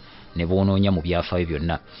tetuliiko ne boonoonya mu byafaayo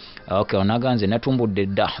byonna. Okay, onaganze natumbudde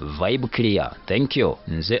dda vibe clear, thank you.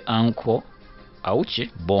 Nze Uncle Auchi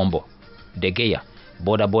Bombo Degeya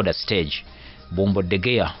boda stage Bombo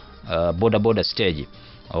Degeya boda stage.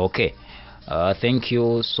 Okay, thank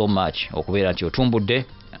you so much okubeera nti otumbudde.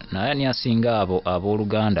 Naye ani asinga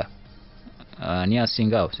abooluganda ani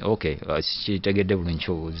asinga abo? Okay, kitegedde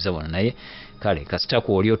bulungi obuuza bonna naye kale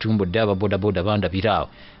kasitaku oli otumbudde ababodaboda bandabiraawo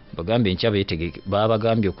bagambe nkya beetegeke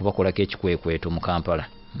babagambye okubakolako ekikwekweto mu Kampala.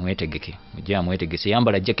 Mwetegeke mujja mwetegese,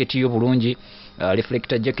 yambala jaketi yo bulungi,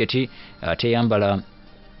 reflector jaketi, ate yambala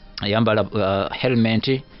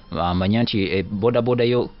helmet, amanya nti bodaboda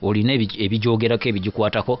yo olina ebijogerako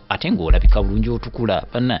ebigikwatako ate ng'olabika bulungi otukula.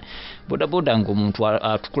 Banna bodaboda ng'omuntu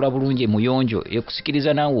atukula bulungi muyonjo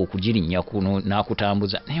ekusikiriza naawe okugirinnya kuno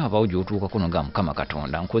n'akutambuza naye wabaawo gy'otuukako noga Mukama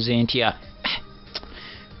Katonda nkoze ntya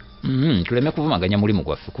tuleme kuvumaganya mulimu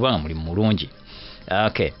gwaffe kubanga mulimu mulungi.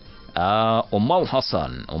 Okay. Omar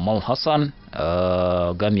Hassan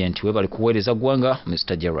gambye nti webali kuweereza ggwanga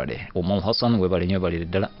Mr. Gerald. Omar Hassan webali nnyo webali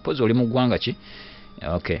ddala pozi oli mu ggwanga ki?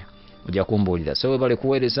 Okay, ojja kumbuulira. So webali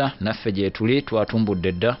kuweereza naffe gye tuli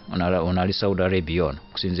twatumbudde dda onali Saudi Arabia ono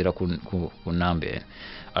okusinziira ku nambe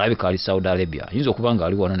alabika ali Saudi Arabia, yinza okuba nga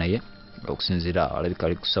ali wano naye okusinziira alabika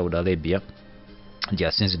ali ku Saudi Arabia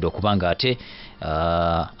gy'asinzidde okuba nga ate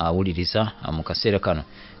awuliriza mu kaseera kano.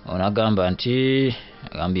 Onagamba nti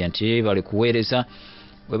agambye nti bali kuweereza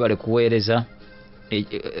webali kuweereza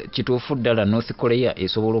kituufu ddala North Korea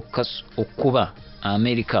esobola okuba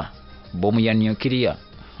America bomu ya nuclear.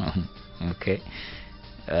 Okay.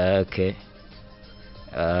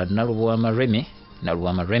 Naluwama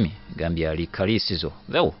Remy gambye ali kalisizo.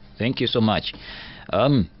 Though, thank you so much.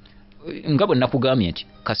 Nga bwe nakugambye nti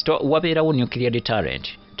kasita wabeerawo nuclear deterrent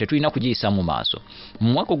tetulina kugiyisa mu maaso.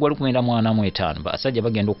 Mu mwaka ogwa 1945 basajja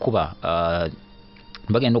bagenda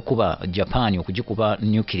okuba Japan okugikuba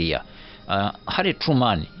nuclear. Harry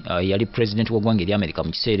Truman yali president w'eggwanga erya America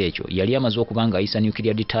mu kiseera ekyo yali amaze okuba nga ayisa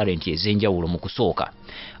nuclear deterrent ez'enjawulo mu kusooka.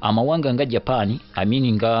 Amawanga nga Japan,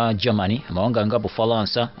 nga Germany, amawanga nga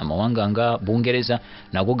Bufalansa, amawanga nga Bungereza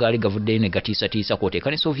nago gaali gavuddeyo ne gatiisatiisa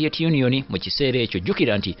kw'oteeka ne Soviet Union mu kiseera ekyo.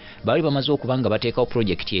 Jjukira nti baali bamaze okuba nga bateekawo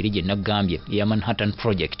project eri gye nagambye eya Manhattan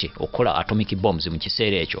Project okukola atomic bombs mu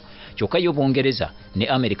kiseera ekyo. Kyokka yo Bungereza ne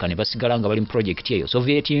America ne basigala nga bali mu project eyo.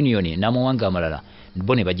 Soviet Union n'amawanga amalala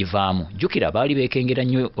bo ne bagivaamu. Jjukira baali beekengera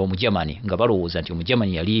nnyo Omujamani nga balowooza nti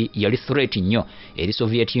Omujamani yali threat nnyo eri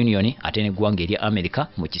Soviet Union ate n'eggwanga erya America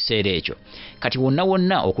mu kiseera ekyo. Kati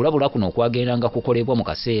wonna okulabula kuno okwagendanga kukolebwa mu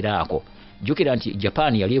kaseera ako. Jjukira nti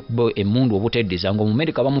Japan yali ekuba emmundu obuteddeza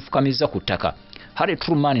ng'Omumerika bamufukamiza ku ttaka. Harry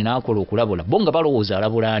Truman n'akola okulabula bo nga balowooza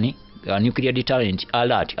alabulaani nuclear deterrent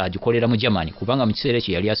alert agikolera mu Germany kubanga mu kiseera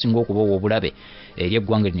ekyo yali asinga okuba obulabe eri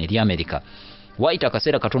eggwanga lino erya America. Waita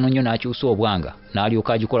akaseera katono nnyo n'akyusa obwanga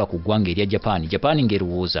n'alyoka agikola ku ggwanga erya Japan. Japan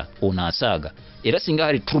ng'erowooza ono asaaga. Era singa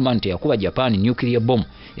Harry Truman teyakuba Japan nuclear bomb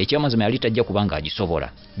ekyamazima yali tajja kubanga agisobola.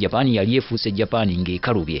 Japan yali efuuse Japan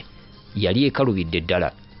ng'ekalubye. Yali ekalubidde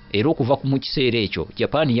ddala. Era okuva mu kiseera ekyo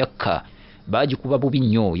Japan yakka baagikuba bubi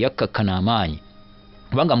nnyo yakkakkana amaanyi.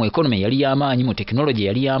 Kubanga mu economy yali y'amaanyi, mu technology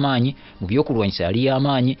yali y'amaanyi, mu byokulwanyisa yali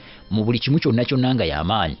y'amaanyi, mu buli kimu kyonna nga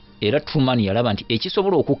y'amaanyi. Era Truman yalaba nti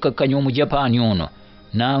ekisobola okukkakkanya Omujapani ono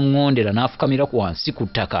n'angondera n'afukamira ku wansi ku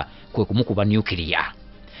ttaka kwe kumukuba nuclear.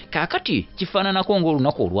 Kaakati kifaananako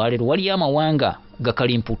ng'olunaku olwaleero waliyo amawanga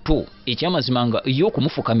gakalimputu ekyamazima nga yo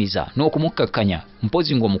okumufukamiza n'okumukkakkanya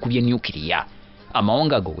mpozi ng'omukubye nuclear.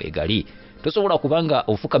 Amawanga ago weegali. Tosobola kubanga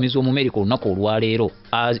ofukamiza Omumerika olunaku olwaleero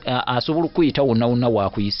asobola okuyita wonna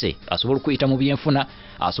waakuyise, asobola okuyita mu byenfuna,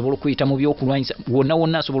 asobola okuyita mu byokulwanyisa,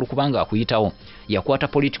 wonna asobola kubanga akuyitawo. Yakwata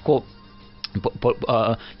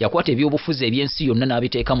yakwata ebyobufuzi eby'ensi yonna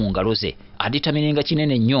n'abiteeka mu ngalo ze. Aditamininga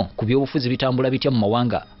kinene nnyo ku byobufuzi bitambula bitya mu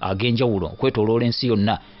mawanga ag'enjawulo okwetooloola ensi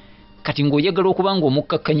yonna. Kati ng'oyagala okuba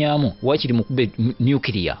ng'omukkakkanyamu waakiri mukube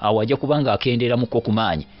nuclear awo ajja kubanga akendeeramuko ku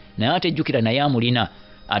maanyi. Naye ate jjukira naye amulina.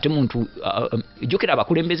 Ate muntu jjukira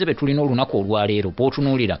abakulembeze be tulina olunaku olwaleero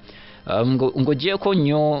bw'otunuulira ng'ogyeko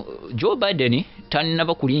nnyo Joe Biden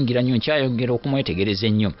tannaba kulingira nnyo nkyayongera okumwetegereza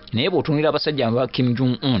ennyo. Naye bw'otunuulira abasajja ba Kim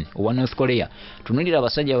Jong-un owa North Korea, tunuulira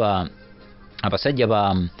abasajja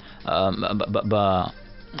ba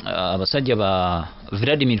abasajja ba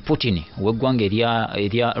Vladimir Putin w'eggwanga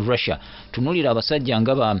erya Russia, tunulira abasajja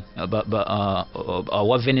nga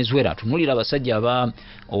wa Venezuela, tunulira abasajja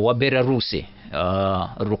wa Belarus,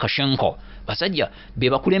 Lukashenko, basajja be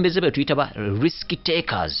bakulembeze be tuyita ba risk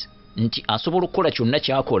takers, nti asobola okukola kyonna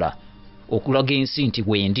kyakola okulaga ensi nti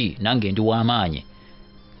wendi nange ndi w'amaanyi,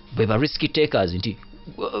 be ba risk takers, nti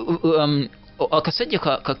akasajja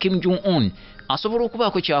ka Kim Jong-un asobola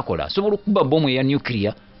okubaako kyakola, asobola okuba bomu eya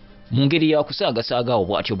nuclear mu ngeri ya kusaagasaagaawo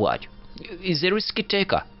bw'atyo is a risk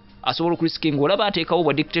taker. Asobola okuriskinga, olaba ateekawo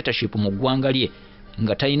bwa dictatorship mu ggwanga lye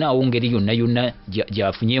nga talinaawo ngeri yonna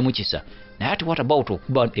gy'afunyeemu kisa, naye ati what about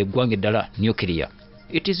okuba eggwanga eddala nuclear?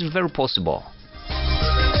 It is very possible.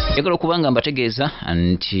 Njagala okuba nga mbategeeza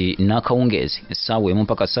nti n'akawungeezi essaawa emu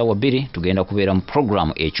mpaka ssaawa 2 tugenda kubeera mu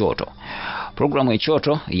programu ekyoto. Programu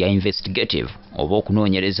ekyoto ya investigative oba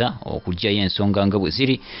okunoonyereza okuggyayo ensonga nga bwe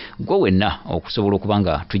ziri, gwe wenna okusobola okuba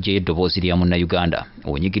nga tuggyayo eddoboozi lya munnayuganda.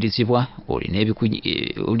 Onyigirizibwa,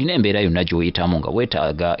 olina embeera yonna gy'oyitamu nga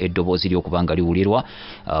weetaaga eddoboozi ly'okuba nga liwulirwa.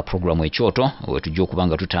 Programu ekyoto we tujja okuba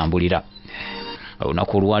nga tutambulira.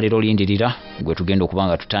 Olunaku olwaleero lindirira gwe tugenda okuba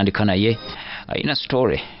nga tutandika naye. Ayina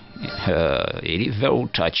story eri very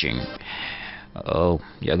touching.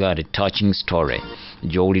 You got a touching story.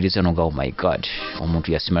 Gy'owuliriza noga, oh my God,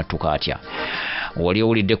 omuntu yasimattuka atya. Wali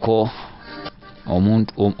owuliddeko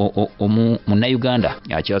munnayuganda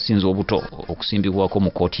akyasinze obuto okusimbibwako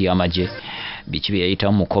mu kooti y'amagye, biki bye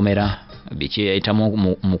yayitamu mu komera, biki yayitamu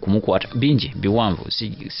mu kumukwata, bingi biwanvu,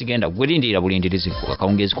 sigenda gwelindirira bulindirizi.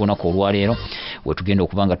 Akawungeezi k'olunaku olwaleero we tugenda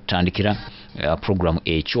okuba nga tutandikira programu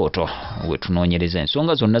ekyoto we tunoonyereza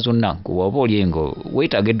ensonga zonna waba oli ngo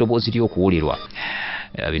weetaaga eddoboozi ly'okuwulirwa.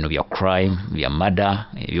 Bino bya crime, bya murder,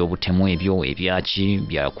 ebyobutemu ebyo, ebyaki,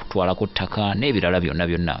 bya kutwalako ttaka n'ebirala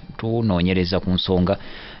byonna tunoonyereza ku nsonga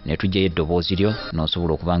ne tujjayo eddoboozi lyo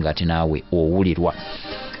n'osobola okuba nga ate naawe owulirwa.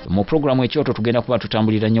 Mu programu ekyoto tugenda kuba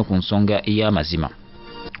tutambulira nnyo ku nsonga ey'amazima,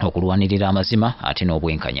 okulwanirira amazima ate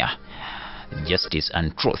n'obwenkanya, justice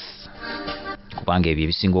and truth, kubanga ebyo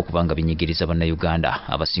ebisinga okuba nga binyigiriza bannayuganda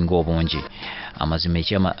abasinga obungi.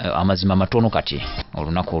 Amazima matono kati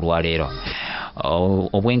olunaku olwaleero,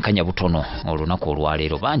 obwenkanya butono olunaku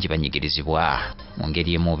olwaleero. Bangi banyigirizibwa mu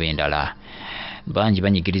ngeri emu oba endala, bangi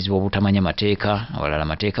banyigirizibwa obutamanya mateeka, abalala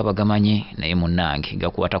mateeka bagamanyi naye munnange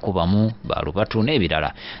gakwatako bamu balubatu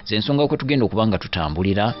n'ebirala. Z'ensonga kwe tugenda okuba nga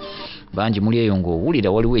tutambulira. Bangi muli eyo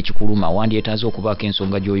ng'owulira waliwo ekikuluma, wandyetaaze okubaako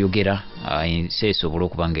ensonga gy'oyogera ensi esobole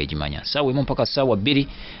okuba nga egimanya. Ssaawa emu mpaka ssaawa 2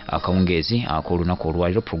 akawungeezi ak'olunaku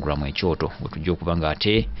olwaliro, programu ekyoto we tujja okuba nga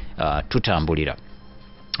ate tutambulira.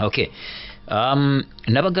 Okay.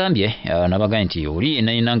 Nabagambye nti oli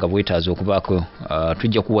yenna nga bwetaaze okubaako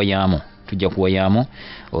tujja kuwayaamu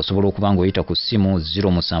osobola okuba nga oyita ku ssimu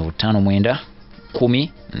 0759 10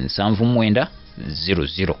 79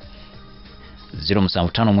 00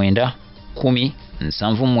 0759 10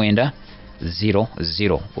 79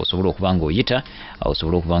 00 osobola okuba nga oyita,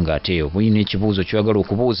 osobola okuba nga ate oba olina ekibuuzo ky'oyagala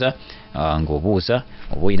okubuuza ng'obuuza,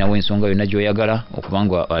 oba olinawo ensonga yonna gy'oyagala okuba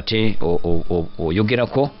nga ate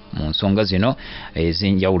oyogerako mu nsonga zino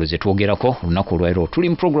ez'enjawulo ze twogerako. Olunaku olwaleero tuli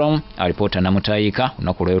mu programu alipoota namutayiika.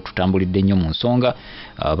 Olunaku olwaleero tutambulidde nnyo mu nsonga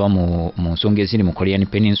aba mu nsonga eziri mu Korean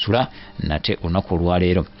Peninsula. Nate olunaku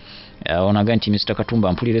olwaleero onaga nti Mr.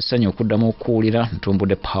 Katumba mpulira essanyu okuddamu okuwulira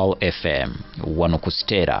ntumbudde Pearl FM wano ku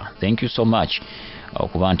Stera. Thank you so much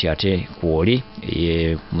okuba nti ate kwoli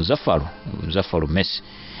Muzaffaru Messi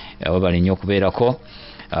webali nnyo okubeerako.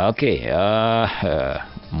 Okay,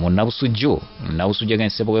 Munabusujju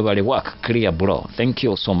agenseebo webale work clear bro. Thank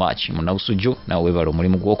you so much Munabusujju, nawe webale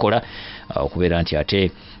omulimu gwokola okubeera nti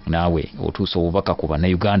ate naawe otuusa obubaka ku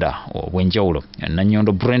bannayuganda obw'enjawulo.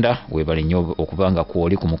 Nannyondo Brenda webale nnyo okuba nga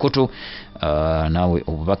kwoli ku mukutu, naawe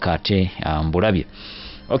obubaka ate mbulabye.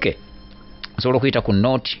 Okay, osobola okuyita ku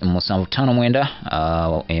note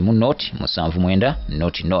 759 emu note 79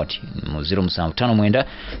 note mu 0759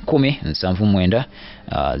 10 79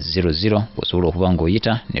 00 osobola okuba nga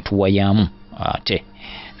oyita ne tuwayaamu ate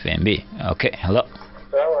fembi. Okay, hello.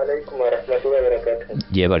 Assalamu alaikum warahmatullahi wabarakatuh.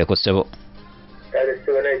 Jebaleko ssebo.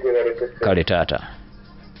 Kale taata.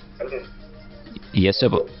 Yes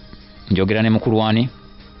sebo. Njogera ne mukulu wani?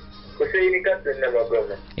 Hussein Kaddu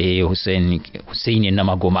Namagoma. Hussein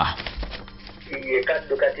Namagoma. Iye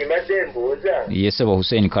Kaddu kati madde mbuuza. Yes sebo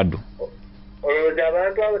Hussein Kaddu. Olowooza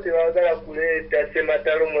abantu abo tebaagala kuleeta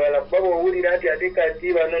ssematalo mulala kuba bw'owulira nti ate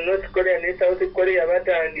kati bano North Korea ne South Korea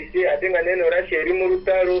batandise ate nga neno Russia eri mu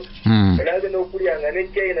lutalo. Nagenda okulyanga ne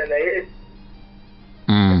China naye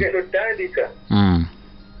ogenda otandika.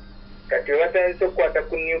 kati batandise okukwata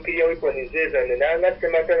ku nuclear weaponization nanga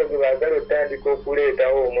sematalo gwe baagala otandika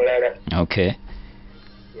okuleetawo omulala. Okay.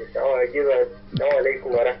 Assalamu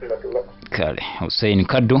alaikum warahmatullah. Kale Hussein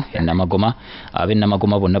Kaddu Namagoma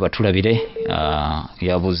ab'Enamagoma bonna batulabire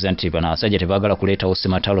yabuuza nti bano abasajja tebaagala kuleetawo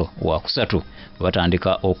sematalo wa kusatu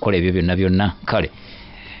batandika okukola ebyo byonna byonna. Kale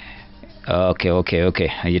okay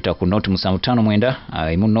yita ku noti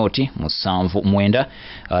 759 imu noti 79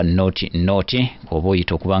 noti oba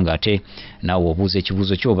oyita okubanga ate naawe obuuza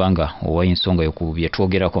ekibuuzo kyobanga owa ensonga yoku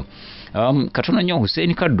byetwogerako. Katono nnyo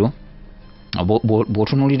Hussein Kaddu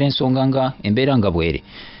bw'otunuulira ensonga nga embeera nga bweri.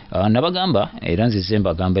 Nabagamba era nzize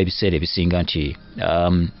mbagamba ebiseera ebisinga nti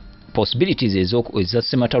possibilities eza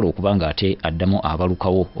sematalo okubanga ate addamu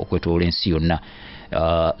abalukawo okwetoola ensi yonna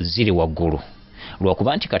ziri waggulu.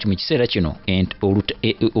 Lwakuba nti kati mu kiseera kino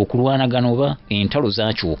okulwanagana oba entalo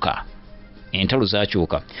zaakyuka.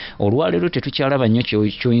 Olwaleero tetukyalaba nnyo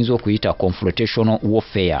kyoyinza okuyita confrontational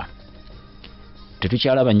warfare.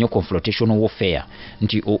 Tetukyalaba nnyo confrontational warfare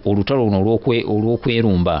nti olutalo luno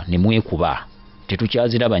olw'okwerumba ne mwekuba.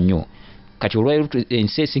 Tetukyaziraba nnyo. Kati olwaleero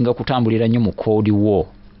ensi esinga kutambulira nnyo mu cold war.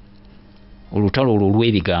 Olutalo olwo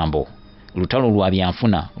olw'ebigambo, olutalo lwa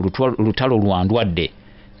byanfuna, olutalo lwa ndwadde.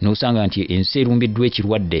 N'osanga nti ensi erumbiddwa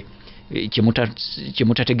ekirwadde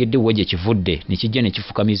kyemutategedde wa gye kivudde ne kijja ne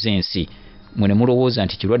kifukamiza ensi. Mwene mulowooza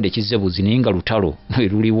nti kirwadde kizze buzi naye nga lutalo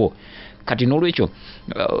luliwo. Kati n'olwekyo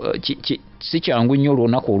si kyangu nnyo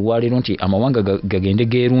olunaku olwaleero nti amawanga gagende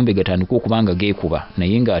geerumbe gatandika okuba nga geekuba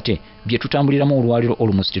naye ng'ate bye tutambuliramu olwaleero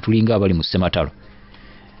almost tetulinga abali mu ssematalo.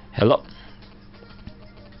 Hello?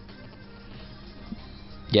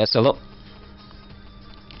 Yes, hello?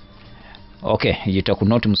 Okay, yita ku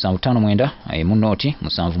noti 759 mu noti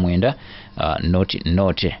 79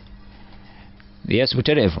 noti. Yes,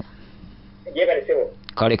 buterevu.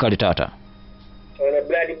 Kale taata. Ono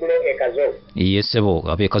blood blow ekazo. Yes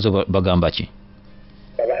sebo, abekazo bagamba ki?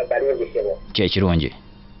 Balungi sebo. Kyekirungi.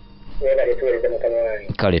 Webale tuweleza mukama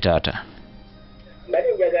wange. Kale taata. Bali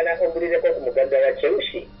njagala ombulireko ku mugagga wa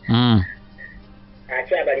Chelsea.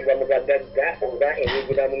 Ate abalibwa mu bagagga oba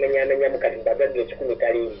emiji bamumenyamenya mu kati bagagga 10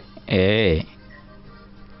 kalini.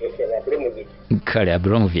 Kale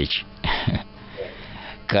Abramovich.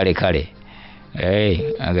 Kale.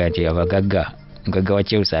 Agati abagagga. Mugagga wa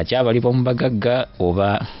Chelsea akyabalibwa mu bagagga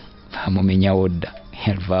oba bamumenyawo dda.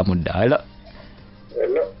 Yaluvaamu dda. Hello?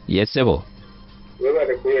 Yes sebo.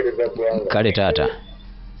 Kale taata.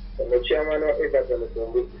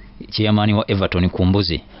 Chairman wa Everton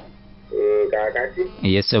Kumbuzi. Kakati.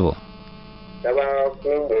 Yes sebo. Taba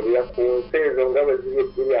kumbulia ku sezo ngabo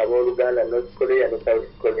ziri abooluganda North Korea ne South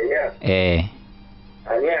Korea.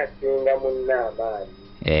 Ani asinga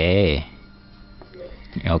munnaamaanyi.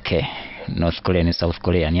 Okay. North Korea ne South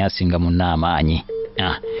Korea ani asinga munnaamaanyi.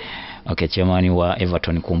 Okay, chairman wa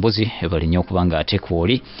Everton Kumbuzi bali nnyo okubanga ate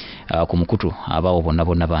kwoli ku mukutu abawo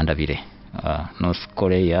bonna bandabire. North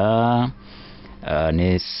Korea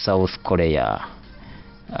ne South Korea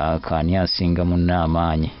kani asinga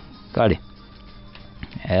munnaamaanyi. Kale.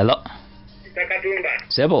 Hello. Katumba.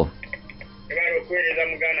 Sebo. Ebalo kueleza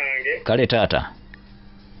mugana wange. Kale taata.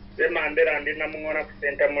 Mandela ndi Namungona ku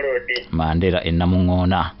Center Mulodi. Mandela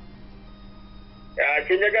Namungona.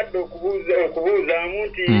 Kinyagadde okubuuza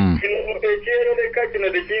muti kino ekyeroleka kino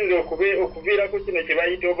tekiyinza okuviira ku kino kye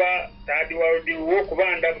bayita oba third world war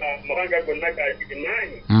okubanda amawanga gonna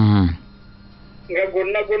gakimanyi nga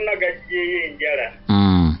gonna gaggyeyo enjala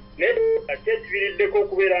naye ate ekibiriddeko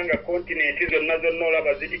okubeera nga kontinenti zonna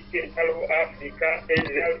olaba ziri Central Africa,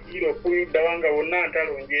 Asia, Europe, Uganda wonna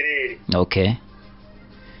ntalo njereere. Okay.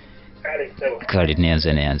 Kale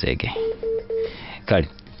neyanzege. Kale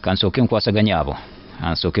kansooke nkwasaganya abo.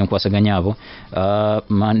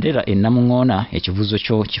 Mandela Namungona ekivuzo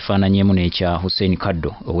kyo kifaananyemu n'ekya Hussein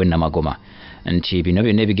Kaddu ow'Enamagoma nti bino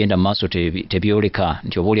byonna ebigenda mu maaso tebyoleka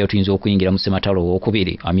nti oba oli tuyinza okuyingira mu ssematalo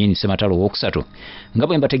owokubiri ssematalo owokusatu nga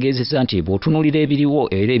bwe mbategeezeza nti bw'otunuulira ebiriwo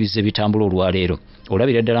era ebizze bitambula olwaleero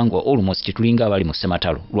olabira ddala nga almost tulinga abali mu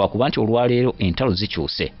ssematalo lwakuba nti olwaleero entalo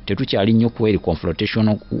zikyuse tetukyali nnyo ku eri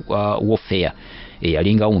confrontational warfare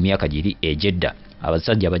eyalingawo mu myaka giri egyedda.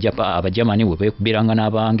 Abasajja abajamani we beekubiranga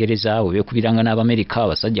n'abangereza we beekubiranga n'abamerika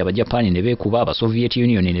abasajja abajapani ne beekuba abasoviet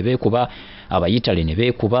union ne beekuba abayitale ne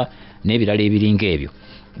beekuba n'ebirala ebiringa ebyo.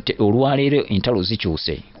 Olwaleero entalo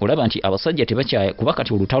zikyuse olaba nti abasajja kuba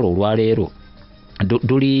kati olutalo olwaleero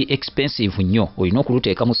duli expensive nnyo olina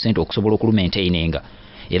okuluteekamu ssente okusobola okulumaintaininga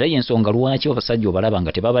era y'ensonga lwaki abasajja obalaba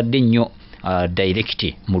nga tebabadde nnyo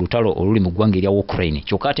direct mu lutalo oluli mu ggwanga erya Ukraine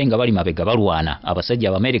kyokka ate nga bali mabega balwana abasajja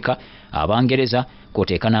Abamerika Abangereza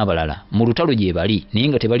kwoteeka n'abalala mu lutalo gye bali naye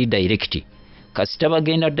nga tebali direct kasita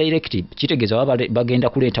bagenda direct kitegeeza bagenda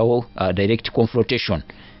kuleetawo direct confrontation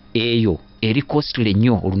eyo eri costly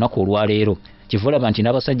nnyo olunaku olwaleero kivulaba nti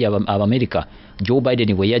n'abasajja Abamerika Joe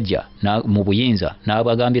Biden bwe yajja mu buyinza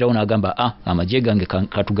n'abagambirawo n'agamba amagye gange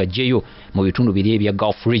katugajjeyo mu bitundu biri ebya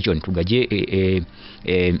Gulf region tugajje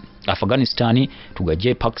Afghanistan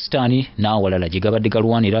tugajje Pakistan n'awalala gye gabadde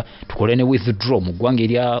galwanira tukole ne withdraw mu ggwanga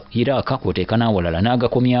erya Iraq kwoteeka n'awalala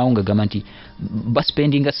n'agakomyawo nga gamba nti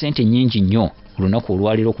baspendinga sente nnyingi nnyo olunaku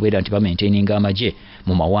olwaliro okubeera nti bamaintaininga amagye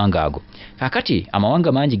mu mawanga ago. Kakati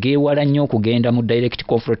amawanga mangi geewala nnyo okugenda mu direct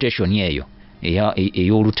confrontation eyo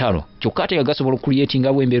ey'olutalo kyokka ate gasobola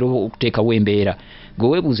okucreatingawo embeera okuteekawo embeera gwe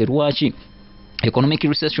weebuuze lwaki economic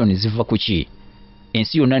recession ziva ku ki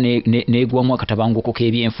ensi yonna n'egwamu akatabanguko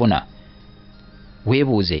k'ebyenfuna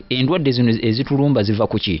weebuuze endwadde zino ezitulumba ziva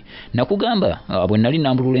ku ki nakugamba bwe nali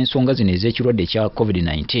nambulula ensonga zino ez'ekirwadde ekya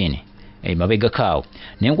covid-19 mabega kaawo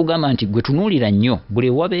naye nkugamba nti gwe tunuulira nnyo buli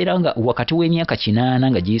wabeera nga wakati w'emyaka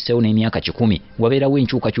 8 nga giyiseewo n'emyaka 10 wabeerawo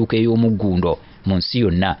enkyukakyuka ey'omuggundo mu nsi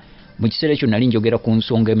yonna mu kiseera ekyo nali njogera ku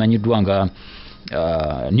nsonga emanyiddwa nga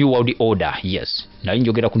New World Order. Yes, nali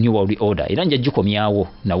njogera ku New World Order era nja gikomyawo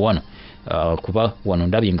na wano kuba wano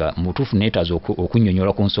ndabye nga mutuufu neetaaza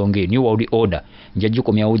okunnyonnyola ku nsonga eyo. New World Order nja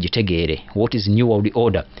gikomyawo gitegeere what is New World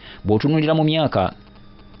Order. Bw'otunuulira mu myaka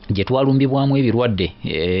gye twalumbibwamu ebirwadde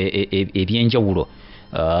ebyenjawulo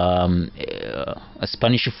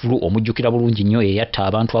Spanish flu omujjukira bulungi nnyo eyatta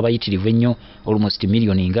abantu abayitirivu ennyo almost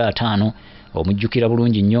million nga 5 omujjukira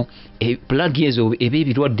bulungi nnyo plague ezo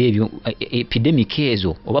eb'ebirwadde ebyo epidemic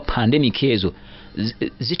ezo oba pandemic ezo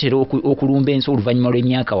zitera okulumba ensi oluvannyuma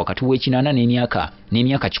lw'emyaka wakati w'ekinana n'emyaka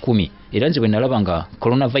 10 era nze bwe nalaba nga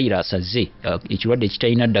coronavirus azze ekirwadde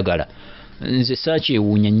ekitalina ddagala nze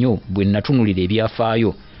saakyewuunya nnyo bwe natunulira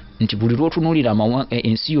ebyafaayo nti buli lw'otunuulira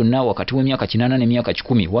ensi yonna wakati w'emyaka 8 n'emyaka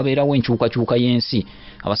 10 wabeerawo enkyukakyuka y'ensi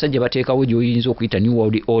abasajja bateekawo gy'oyinza okuyita New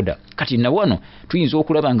World Order. Kati na wano tuyinza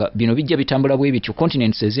okulaba nga bino bijja bitambula bwe bityo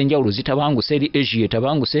continents ez'enjawulo zitabanguse eri Asia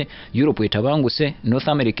etabanguse Europe etabanguse North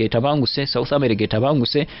America etabanguse South America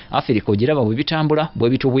etabanguse Africa ogiraba bwe bitambula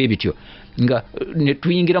bwe bityo nga ne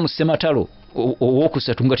tuyingira mu ssematalo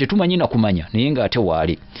owokusatu nga tetumanyi na kumanya naye nga ate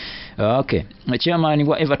waali. Okay, chairman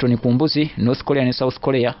wa Everton ku mbuzi North Korea ne South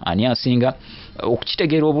Korea ani asinga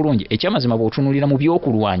okukitegeera obulungi ekyamazima bw'otunulira mu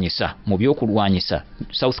byokulwanyisa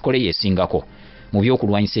South Korea esingako mu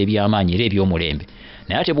byokulwanyisa eby'amaanyi era eby'omulembe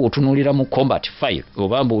naye ate bw'otunulira mu combat file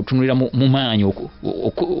oba bw'otunulira mu maanyi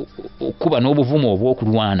okuba n'obuvumu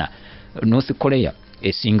obw'okulwana North Korea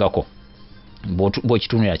esingako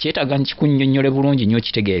bw'okitunulira kyetaaga nkikunnyonnyole bulungi nnyo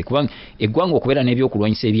kitegeere kubanga eggwanga okubeera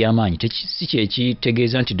n'ebyokulwanyisa eby'amaanyi si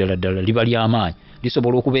kyekitegeeza nti ddala liba ly'amaanyi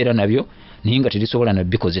lisobola okubeera nabyo naye nga terisobola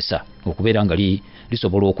nabikozesa okubeera nga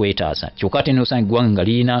lisobola okwetaasa kyokka ate nosanga eggwanga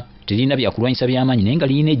nga terina byakulwanyisa by'amaanyi naye nga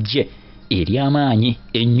lirina ejje ery'amaanyi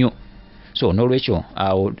ennyo so n'olwekyo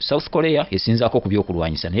awo South Korea esinzaako ku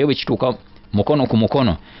byokulwanyisa naye bwe kituuka mukono ku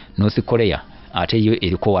mukono North Korea ate yo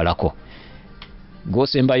eriko walako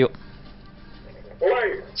gwosembayo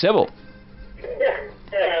Sebo.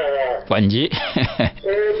 Wanji.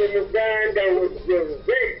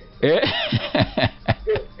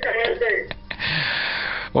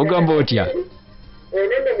 Ogamba otya?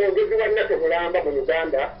 Onende mwogezi wa NATO mulamba mu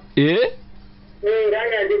Uganda.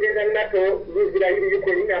 Ranga njogeza NATO Israeli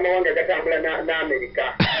Ukraine n'amawanga gatambula na Amerika.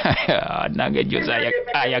 Nange Joza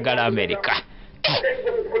ayagala Amerika.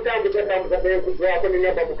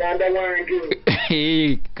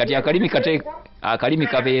 Kati akalimi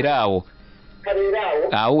kabeeraawo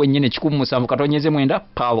awo wennyini 17 katonyeze 9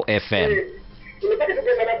 Paul FM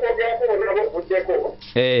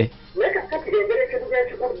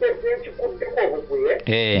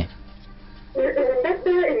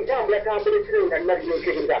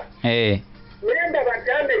Miranda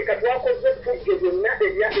Amerika twakoze tujje byonna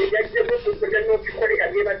ebyajjemu okukola n'okikolera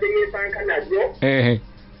byebadde yeesanka nabyo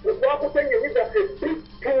twakutenyenyeza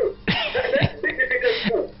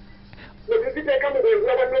neziteeka mu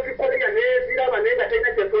bweziraba n'okikolera n'eziraba naye nga talina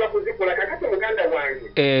kyesobola kuzikola kakati muganda wange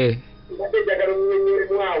mbadde njagala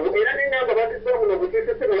omunyonyolemu awo era neŋŋamba bazisola buno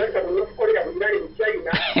bukiisese bulalika bunokikolera bugirali mu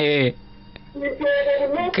China nti obwo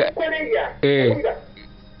bunokikolera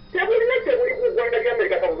tebulina kyebuli ku ggwanga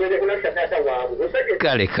ly'Amerika kabubeere bunasa taata waabwe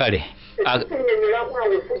kale tunyonyolamu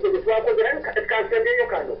awo efudde bye twakoze era kansembeyo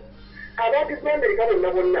kano abantu b'Amerika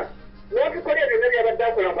bonna n'otukolera byonna byabadde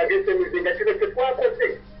akola mu magezi emizinga kino tetwakoze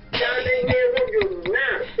kyanenyeezo byonna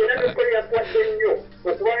era tukolera twadde nnyo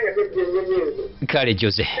okubanga tujja ennyonyi ezo kale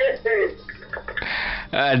Jose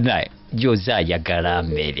naye Jose ayagala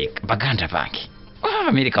Amerika baganda bange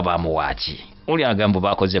Amerika bamuwaaki uli agambo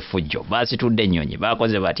bakoze fujjo basitudde ennyonyi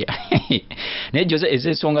bakoze batya naye Jose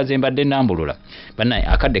ez'ensonga zembadde nambulula bannaye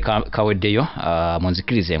akadde kaweddeyo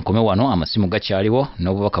munzikirize nkome wano amasimu gakyaliwo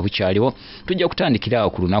n'obubaka bukyaliwo tujja kutandikira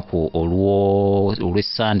ku lunaku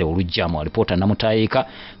olw'essande olujjamu alipoota namutayiika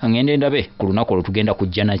ngende ndabe ku lunaku olwo tugenda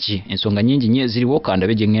kujja naki ensonga nnyingi nnyo eziriwo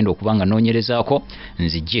kandabe gye ngenda okuba nga noonyerezaako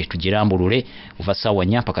nzijje tugirambulule kuva ssaawa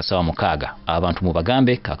 4 mpaka ssaawa 6 abantu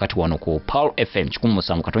mubagambe kakati wano ku Paul FM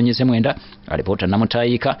 107.9 alipoota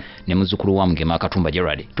namutayiika ne muzzukulu wa Mugema Katumba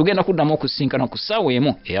Gerald tugenda kuddamu okusinkana ku ssaawa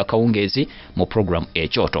emu ey'akawungeezi mu program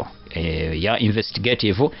ekyoto ya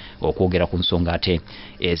investigative okwogera ku nsonga ate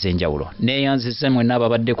ez'enjawulo neeyanzize mwenna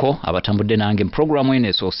ababaddeko abatambudde nange mu programu eno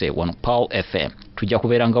esoose wano Paul FM tujja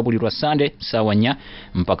kubeera nga buli lwa Sande ssaawa 4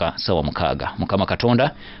 mpaka ssaawa 6 Mukama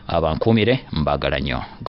Katonda abankuumire mbaagala nnyo.